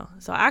into.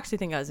 So I actually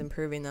think I was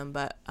improving them,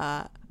 but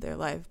their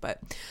life.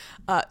 But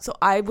so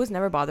I was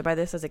never bothered by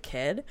this as a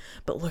kid,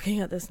 but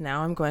looking at this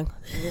now, I'm going,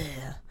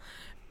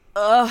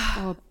 ugh.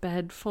 A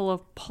bed full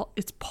of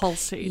it's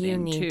pulsating. You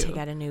need too. to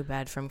get a new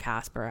bed from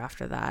Casper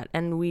after that,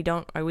 and we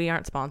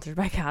aren't sponsored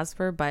by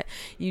Casper, but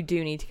you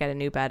do need to get a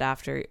new bed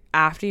after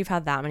you've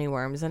had that many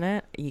worms in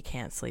it. You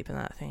can't sleep in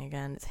that thing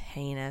again. It's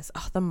heinous.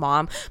 Oh, the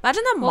mom!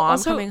 Imagine the mom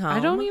also, coming home. I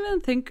don't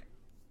even think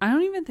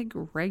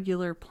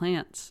regular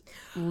plants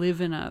live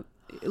in a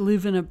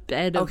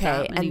bed of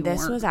that many and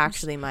this worms. was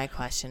actually my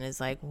question: is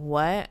like,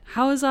 what?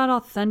 How is that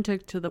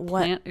authentic to the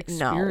plant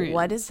experience? No,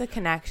 what is the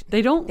connection?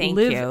 They don't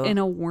live in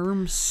a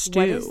worm stew.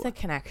 What is the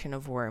connection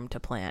of worm to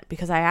plant?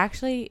 Because I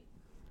actually,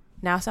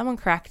 now someone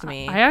correct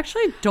me. I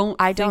actually don't.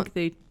 I think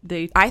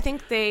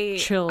they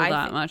chill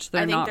that much.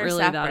 They're not really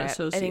separate. that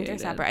associated. I think they're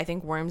separate. I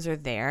think worms are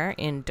there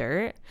in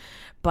dirt,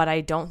 but I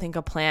don't think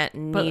a plant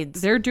needs.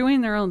 But they're doing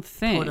their own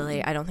thing.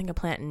 Totally. I don't think a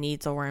plant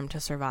needs a worm to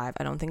survive.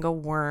 I don't think a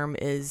worm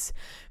is.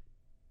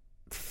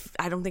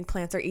 I don't think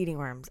plants are eating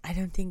worms. I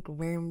don't think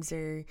worms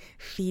are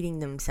feeding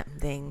them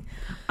something.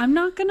 I'm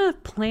not gonna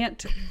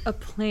plant a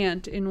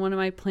plant in one of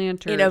my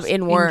planters in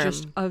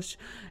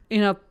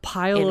a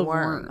pile of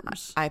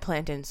worms. I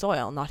plant in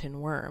soil, not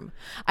in worm.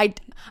 I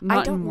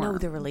don't know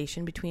the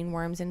relation between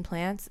worms and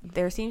plants.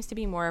 There seems to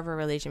be more of a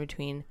relation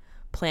between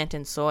plant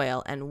and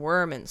soil and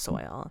worm and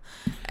soil,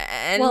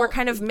 and we're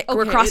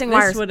crossing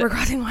wires. We're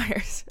crossing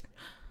wires.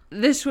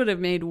 This would have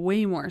made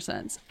way more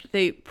sense.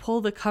 They pull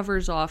the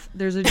covers off.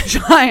 There's a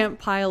giant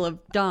pile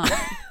of dung.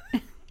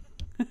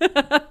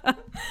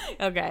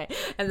 Okay,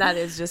 and that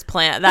is just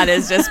plant. That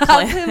is just Have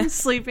plant. him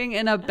sleeping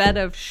in a bed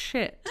of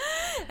shit.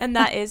 And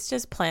that is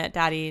just plant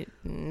daddy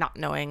not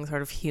knowing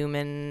sort of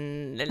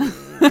human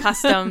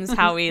customs,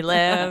 how we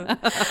live.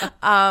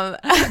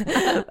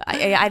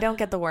 I don't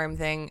get the worm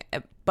thing,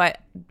 but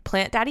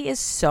plant daddy is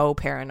so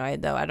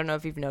paranoid though. I don't know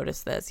if you've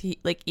noticed this. He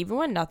like even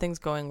when nothing's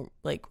going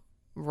like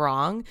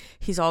wrong,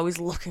 he's always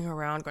looking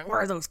around going, where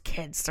are those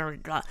kids?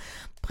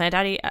 Plant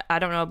daddy, I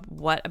don't know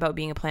what about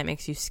being a plant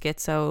makes you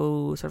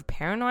schizo sort of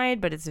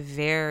paranoid, but it's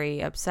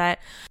very upset.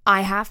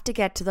 I have to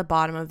get to the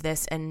bottom of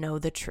this and know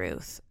the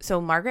truth. So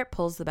Margaret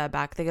pulls the bed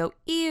back. They go,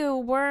 ew,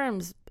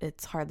 worms.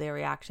 It's hardly a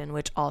reaction,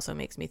 which also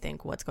makes me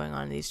think what's going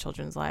on in these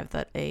children's lives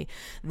that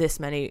this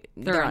many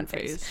they're on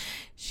phase.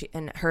 She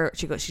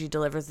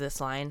delivers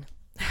this line.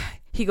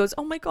 He goes,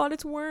 oh my God,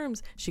 it's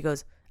worms. She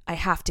goes, I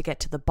have to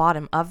get to the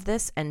bottom of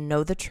this and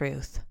know the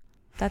truth.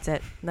 That's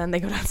it. Then they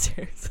go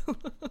downstairs.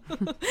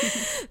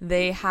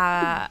 They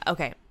get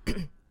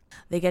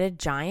a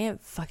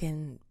giant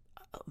fucking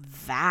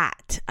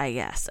vat, I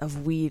guess,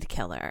 of weed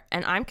killer.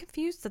 And I'm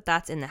confused that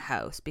that's in the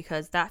house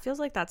because that feels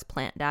like that's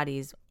Plant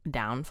Daddy's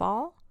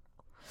downfall.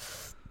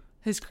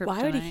 His kryptonite.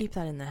 Why would he keep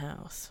that in the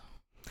house?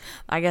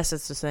 I guess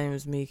it's the same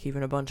as me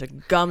keeping a bunch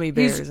of gummy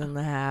bears in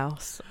the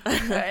house.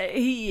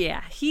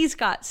 Yeah, he's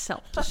got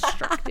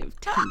self-destructive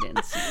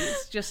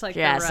tendencies, just like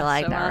the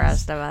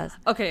rest of us.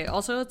 Okay,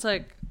 also it's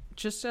like,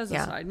 just as a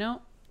side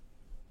note,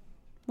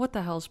 what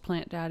the hell's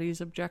Plant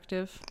Daddy's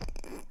objective?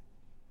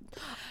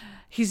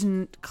 He's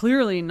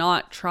clearly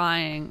not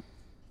trying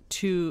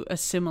to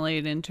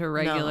assimilate into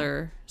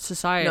regular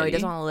society. No, he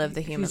doesn't want to live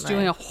the human life. He's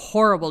doing a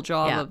horrible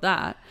job of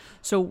that.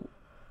 So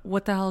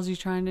what the hell is he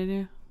trying to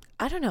do?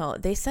 I don't know.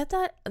 They said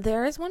that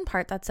there is one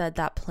part that said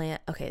that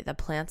the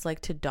plants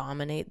like to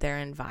dominate their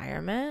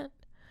environment,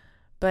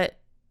 but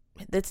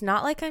it's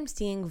not like I'm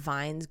seeing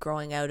vines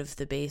growing out of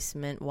the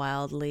basement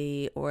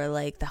wildly or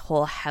like the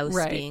whole house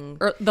being,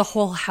 or the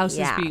whole house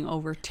is being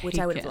overtaken, which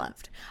I would have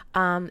loved.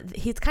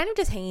 He's kind of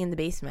just hanging in the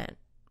basement.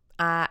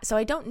 So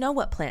I don't know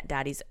what Plant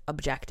Daddy's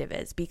objective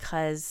is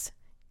because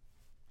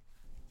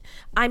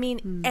I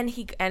mean, and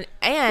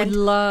would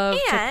love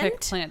to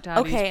pick Plant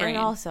Daddy's brain. And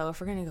also,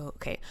 if we're gonna go,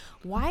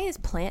 why is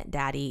Plant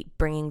Daddy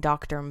bringing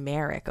Dr.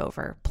 Merrick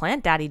over?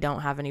 Plant Daddy don't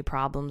have any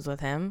problems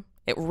with him.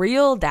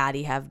 Real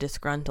Daddy have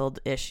disgruntled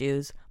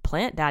issues.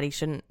 Plant Daddy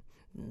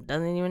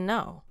doesn't even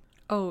know.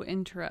 Oh,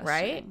 interesting.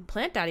 Right?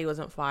 Plant Daddy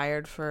wasn't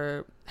fired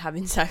for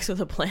having sex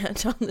with a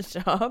plant on the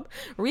job.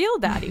 Real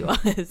Daddy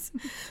was.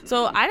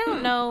 So I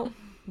don't know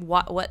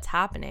what's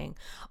happening.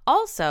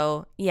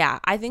 Also,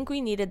 I think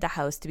we needed the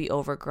house to be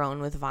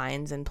overgrown with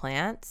vines and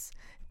plants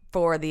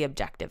for the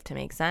objective to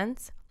make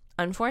sense.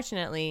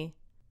 Unfortunately,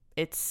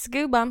 it's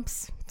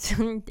Goosebumps.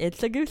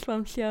 It's a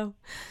Goosebumps show.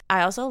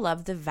 I also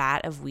love the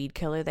vat of weed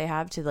killer they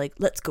have to like,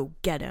 let's go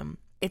get him.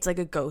 It's like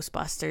a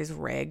Ghostbusters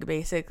rig,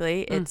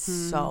 basically. It's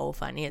so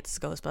funny. It's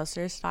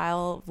Ghostbusters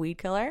style weed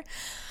killer.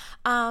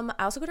 I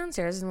also go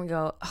downstairs and we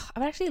go, I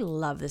would actually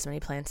love this many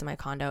plants in my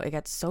condo. It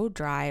gets so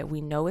dry. We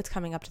know it's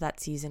coming up to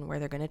that season where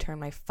they're going to turn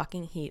my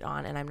fucking heat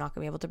on and I'm not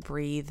going to be able to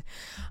breathe.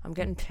 I'm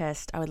getting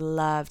pissed. I would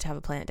love to have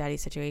a Plant Daddy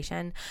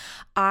situation.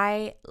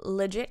 I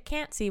legit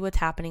can't see what's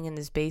happening in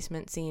this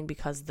basement scene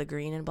because the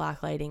green and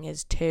black lighting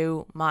is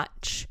too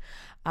much.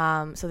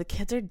 So the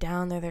kids are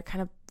down there. They're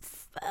kind of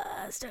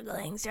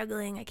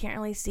struggling. I can't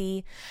really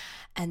see.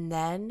 And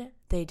then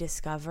they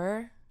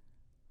discover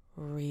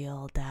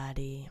Real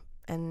Daddy.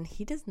 And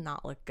he does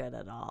not look good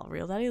at all.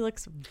 Real Daddy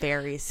looks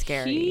very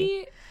scary.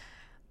 He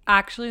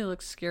actually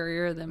looks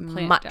scarier than Plant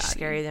Daddy. Much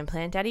scarier than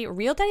Plant Daddy.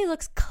 Real Daddy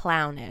looks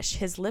clownish.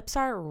 His lips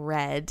are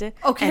red.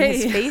 Okay. And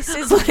his face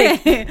is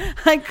like...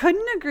 I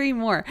couldn't agree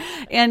more.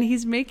 And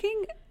he's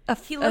making...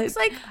 He looks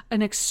like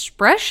an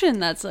expression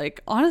that's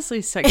like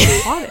honestly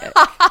psychotic.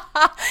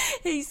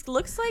 He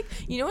looks like,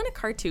 you know, in a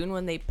cartoon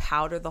when they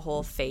powder the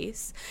whole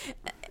face?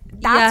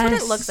 That's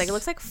what it looks like. It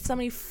looks like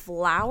somebody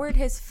floured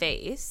his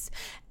face,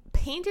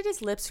 painted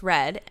his lips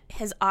red,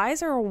 his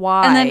eyes are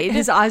wide. And then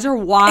his eyes are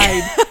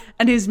wide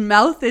and his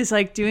mouth is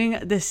like doing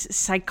this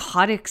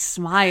psychotic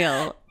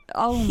smile.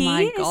 Oh my God.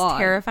 He is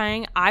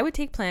terrifying. I would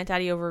take Plant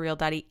Daddy over Real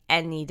Daddy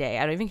any day.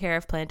 I don't even care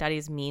if Plant Daddy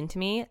is mean to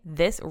me.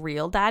 This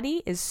Real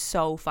Daddy is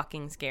so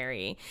fucking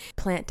scary.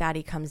 Plant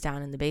Daddy comes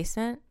down in the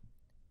basement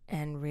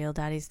and Real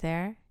Daddy's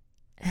there.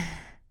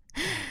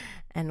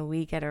 And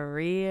we get a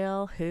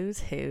real who's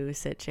who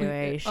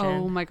situation.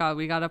 Oh my God,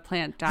 we got a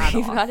Plant Dad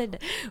off.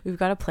 We've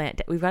got a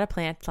plant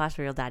 /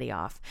 Real Daddy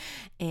off.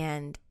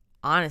 And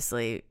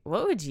honestly,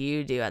 what would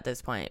you do at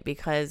this point?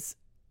 Because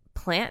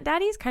Plant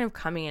Daddy's kind of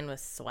coming in with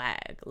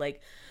swag. Like,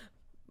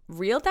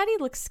 Real Daddy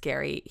looks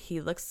scary.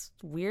 He looks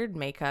weird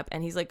makeup,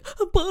 and he's like,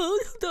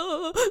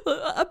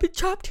 I've been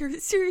trapped here.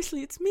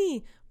 Seriously, it's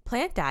me.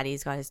 Plant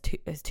Daddy's got his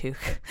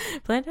toque.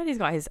 Plant Daddy's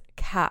got his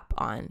cap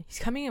on. He's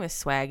coming in with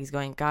swag. He's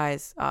going,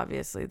 guys,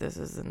 obviously this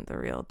isn't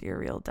your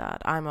real dad.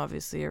 I'm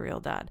obviously a real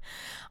dad.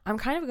 I'm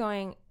kind of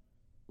going,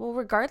 well,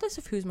 regardless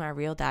of who's my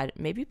real dad,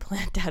 maybe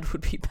Plant Dad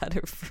would be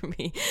better for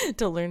me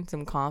to learn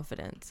some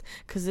confidence.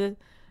 Because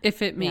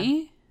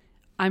me,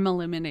 I'm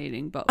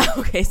eliminating both.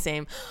 Okay,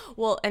 same.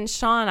 Well, and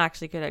Sean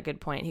actually got a good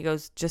point. He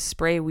goes, just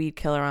spray weed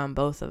killer on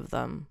both of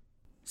them.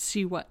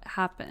 See what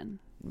happened.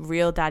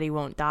 Real daddy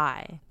won't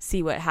die.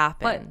 See what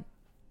happened.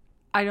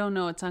 But I don't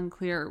know. It's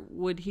unclear.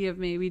 Would he have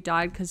maybe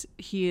died because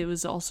he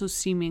was also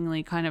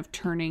seemingly kind of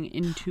turning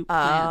into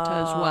plant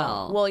as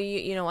well? Well,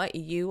 you know what?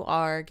 You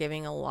are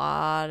giving a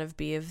lot of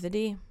B of the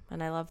D,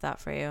 and I love that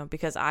for you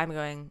because I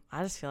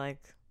just feel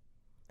like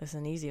this is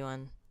an easy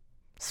one.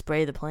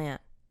 Spray the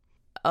plant.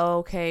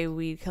 Okay,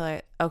 weed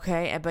killer.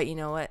 Okay, but you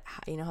know what?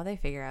 You know how they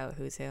figure out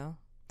who's who?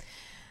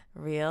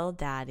 Real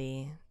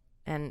daddy.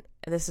 And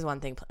this is one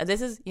thing.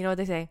 This is, you know what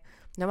they say?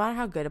 No matter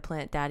how good a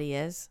plant daddy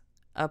is,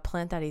 a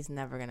plant daddy's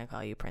never going to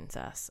call you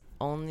princess.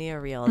 Only a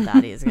real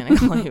daddy is going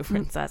to call you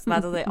princess.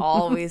 That's what they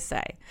always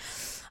say.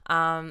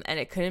 And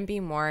it couldn't be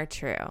more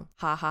true.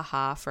 Ha ha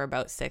ha for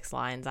about 6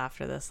 lines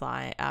after this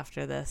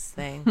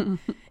thing.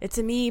 It's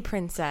a me,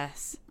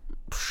 princess.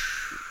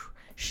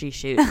 She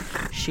shoots.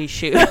 She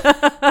shoots.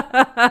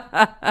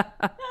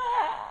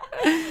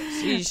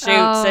 She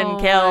shoots and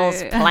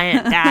kills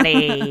plant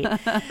daddy.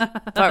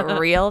 But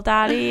real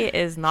daddy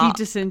is not.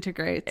 He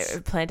disintegrates.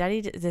 Plant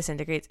daddy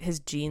disintegrates. His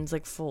jeans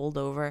like fold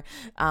over.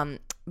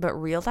 But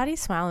real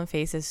daddy's smile and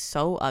face is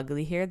so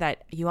ugly here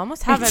that you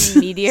almost have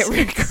immediate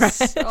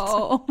regret.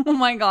 Oh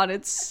my God,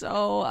 it's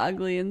so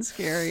ugly and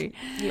scary.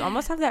 You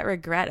almost have that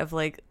regret of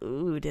like,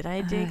 ooh, did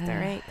I dig the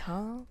right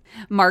call?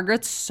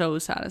 Margaret's so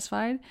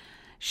satisfied.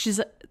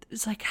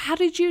 It's like, how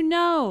did you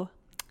know?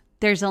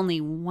 There's only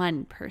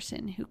one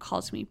person who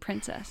calls me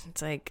princess.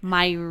 It's like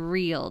my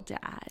real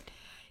dad.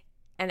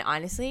 And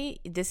honestly,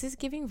 this is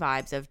giving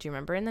vibes of, do you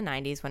remember in the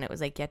 90s when it was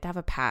like you had to have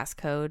a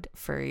passcode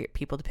for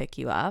people to pick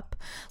you up?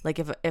 Like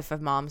if a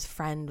mom's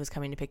friend was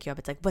coming to pick you up,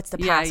 it's like, what's the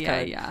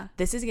passcode? Yeah.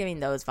 This is giving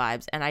those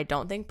vibes. And I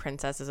don't think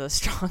princess is a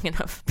strong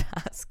enough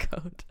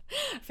passcode.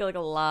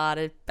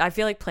 I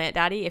feel like Plant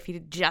Daddy, if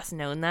he'd just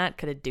known that,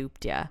 could have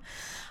duped you.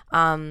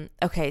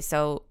 Okay,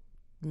 so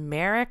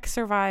Merrick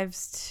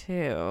survives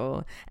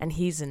too, and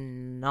he's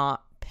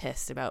not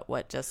pissed about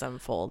what just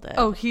unfolded.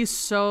 Oh, he's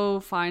so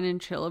fine and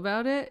chill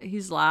about it.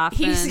 He's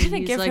laughing. He's gonna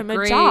give like, him a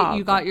great, job.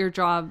 You got your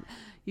job.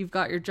 You've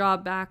got your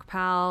job back,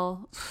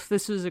 pal.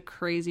 This was a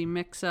crazy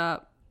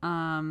mix-up.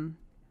 The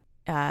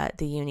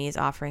uni is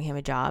offering him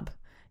a job.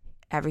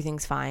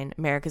 Everything's fine.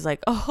 Merrick is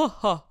like,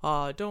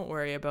 don't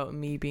worry about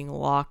me being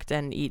locked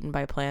and eaten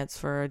by plants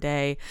for a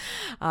day.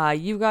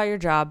 You got your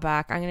job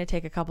back. I'm gonna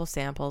take a couple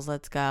samples.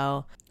 Let's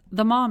go.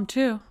 The mom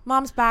too.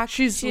 Mom's back.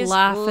 She's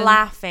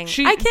laughing.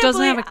 I can't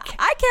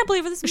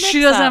believe this mix-up.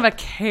 She doesn't have a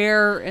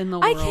care in the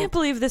world. I can't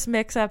believe this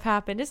mix-up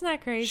happened. Isn't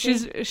that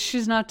crazy?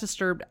 She's not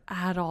disturbed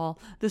at all.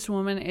 This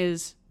woman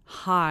is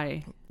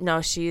high.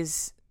 No,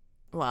 she's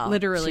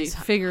literally,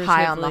 figuratively,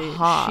 high on the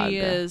hog. She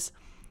is.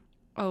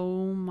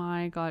 Oh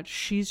my God.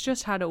 She's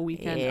just had a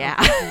weekend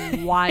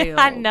of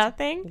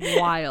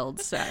wild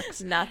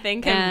sex.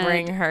 Nothing can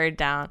bring her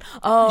down.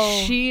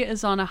 Oh, she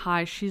is on a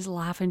high. She's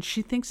laughing.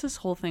 She thinks this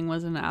whole thing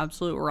was an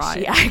absolute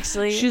riot.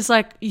 She's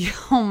like,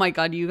 oh my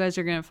God, you guys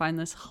are going to find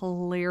this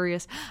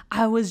hilarious.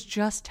 I was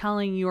just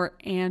telling your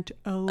Aunt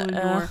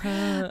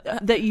Eleanor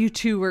that you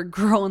two were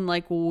growing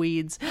like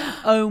weeds.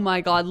 Oh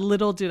my God.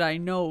 Little did I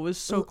know it was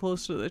so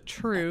close to the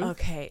truth.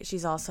 Okay.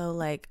 She's also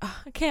like,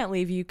 I can't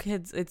leave you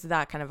kids. It's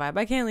that kind of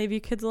vibe. I can't leave you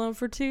kids alone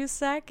for 2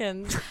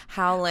 seconds.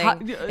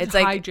 Howling. It's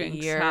like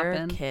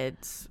your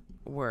kids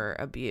were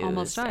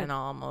abused and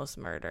almost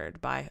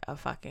murdered by a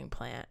fucking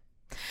plant.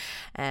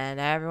 And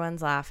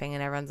everyone's laughing.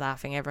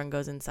 Everyone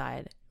goes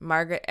inside.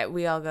 Margaret,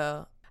 we all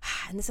go,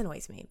 and this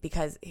annoys me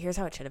because here's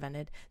how it should have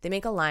ended. They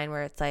make a line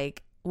where it's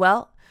like,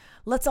 well,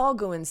 let's all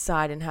go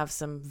inside and have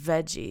some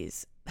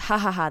veggies. Ha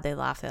ha ha. They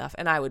laugh.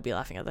 And I would be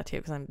laughing at that too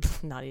because I'm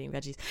not eating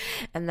veggies.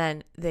 And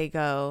then they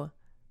go,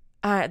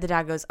 the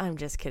dad goes, I'm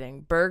just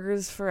kidding.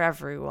 Burgers for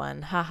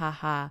everyone. Ha ha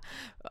ha.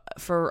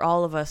 For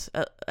all of us,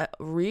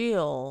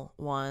 real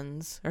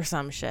ones or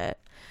some shit.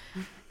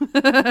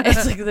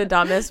 It's like the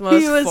dumbest,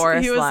 most forced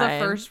line. He was the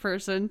first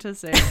person to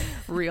say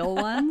real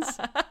ones.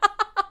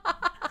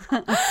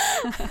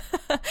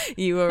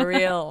 You a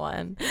real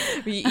one.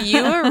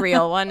 You a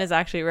real one is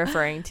actually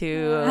referring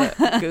to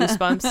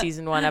Goosebumps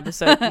season 1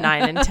 episode 9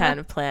 and 10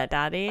 of Plant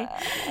Daddy.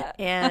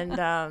 And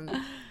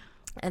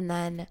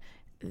then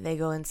they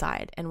go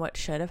inside, and what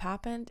should have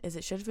happened is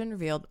it should have been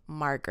revealed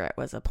Margaret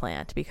was a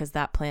plant because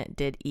that plant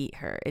did eat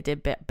her. It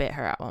did bit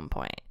her at one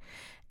point,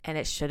 and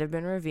it should have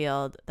been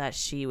revealed that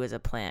she was a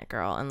plant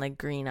girl and like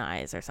green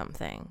eyes or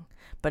something.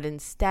 But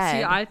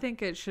instead, see, I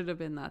think it should have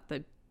been that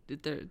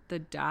the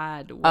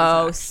dad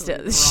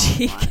was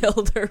she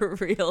killed her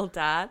real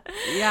dad.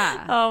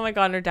 Yeah. Oh my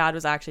God, her dad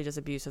was actually just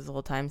abusive the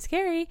whole time.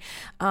 Scary.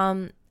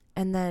 And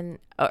then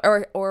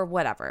or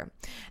whatever.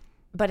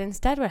 But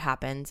instead what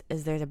happens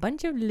is there's a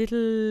bunch of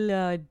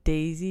little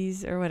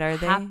daisies, or what are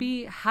they?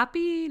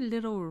 Happy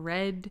little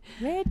red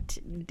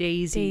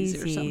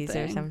daisies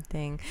or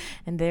something.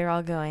 And they're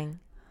all going,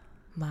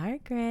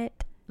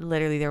 Margaret.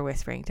 Literally, they're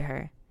whispering to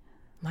her,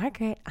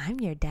 Margaret, I'm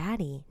your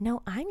daddy.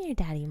 No, I'm your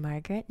daddy,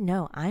 Margaret.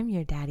 No, I'm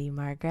your daddy,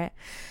 Margaret.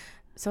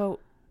 So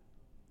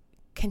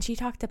Can she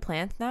talk to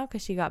plants now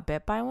because she got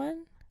bit by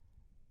one?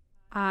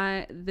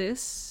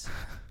 This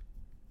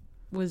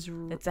was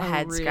it's a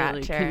head really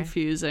scratcher.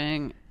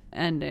 Confusing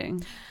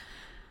ending.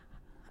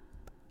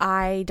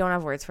 I don't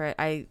have words for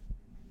it.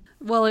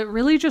 Well, it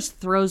really just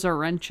throws a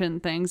wrench in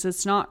things.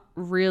 It's not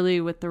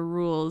really with the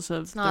rules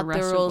of the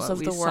rest of what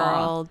we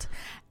saw. World.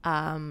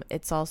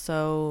 It's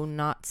also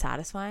not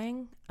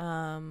satisfying.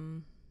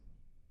 I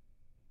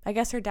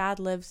guess her dad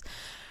lives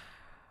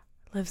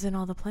in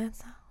all the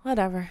plants now.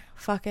 Whatever.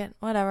 Fuck it.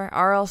 Whatever.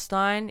 R.L.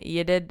 Stein,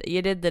 you did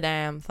the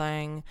damn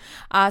thing.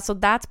 So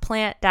that's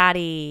Plant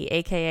Daddy,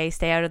 aka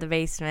Stay Out of the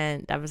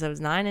Basement,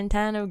 episodes 9 and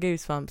 10 of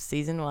Goosebumps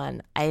season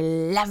 1. I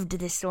loved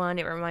this one.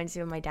 It reminds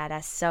me of my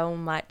dada so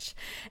much,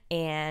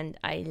 and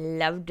I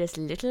loved this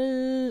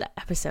little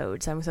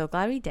episode, so I'm so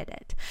glad we did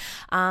it.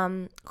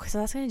 So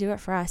that's gonna do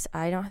it for us.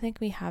 I don't think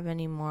we have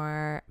any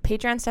more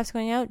Patreon stuff's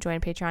going out. Join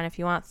Patreon if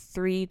you want.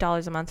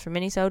 $3 a month for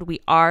minisode.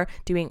 We are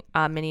doing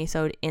a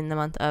minisode in the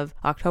month of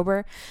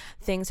October.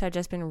 Things have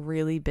just been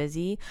really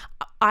busy.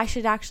 I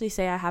should actually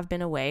say I have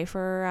been away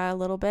for a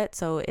little bit,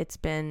 so it's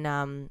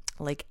been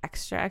like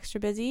extra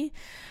busy.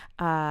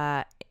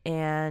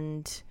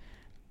 And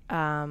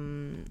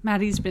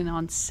Maddie's been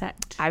on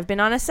set. I've been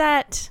on a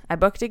set. I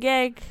booked a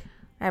gig.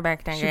 She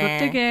booked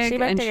a gig, she's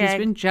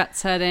been jet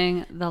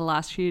setting the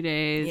last few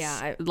days.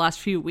 Yeah, last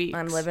few weeks.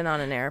 I'm living on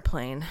an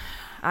airplane.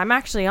 I'm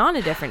actually on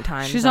a different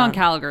time. She's zone. on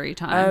Calgary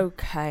time.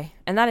 Okay,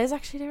 and that is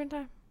actually a different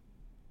time.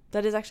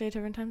 That is actually a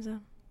different time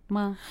zone.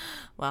 Well,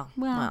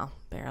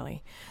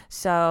 barely.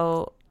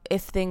 So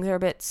if things are a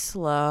bit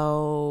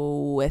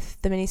slow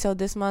with the minisode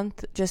this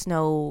month, just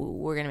know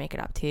we're going to make it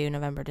up to you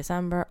November,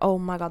 December. Oh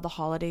my God, the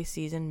holiday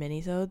season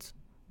minisodes.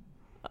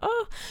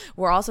 Oh,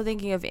 we're also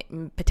thinking of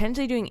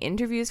potentially doing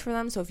interviews for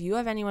them. So if you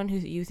have anyone who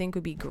you think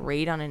would be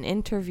great on an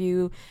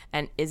interview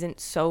and isn't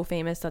so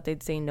famous that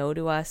they'd say no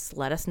to us,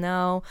 let us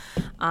know.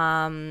 So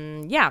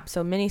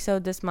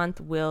minisode this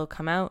month will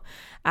come out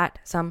at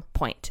some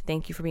point.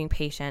 Thank you for being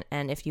patient.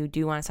 And if you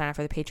do want to sign up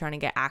for the Patreon and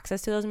get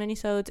access to those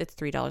minisodes, it's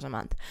 $3 a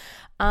month.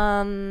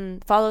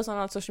 Follow us on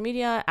all social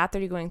media at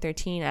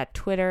 30going13 at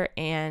Twitter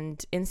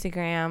and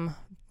Instagram.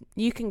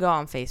 You can go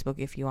on Facebook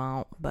if you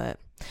want, but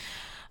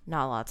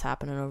not a lot's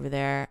happening over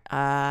there.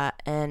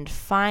 And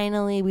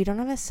finally, we don't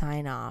have a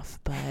sign off,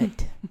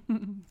 but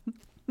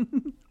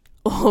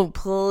oh,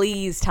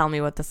 please tell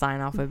me what the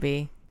sign off would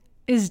be.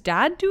 Is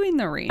Dad doing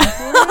the rainforest?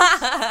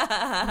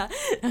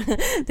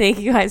 Thank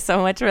you guys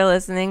so much for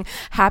listening.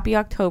 Happy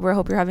October.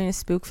 Hope you're having a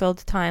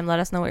spook-filled time. Let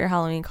us know what your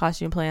Halloween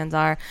costume plans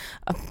are.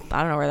 I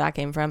don't know where that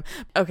came from.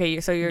 Okay,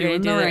 so you're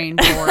going to do the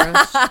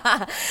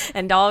rainforest.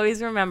 And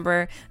always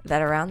remember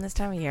that around this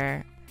time of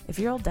year, if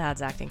your old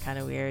dad's acting kind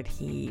of weird,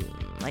 he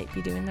might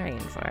be doing the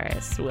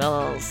rainforest.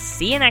 We'll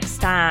see you next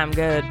time.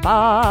 Goodbye.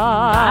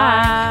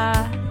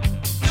 Bye.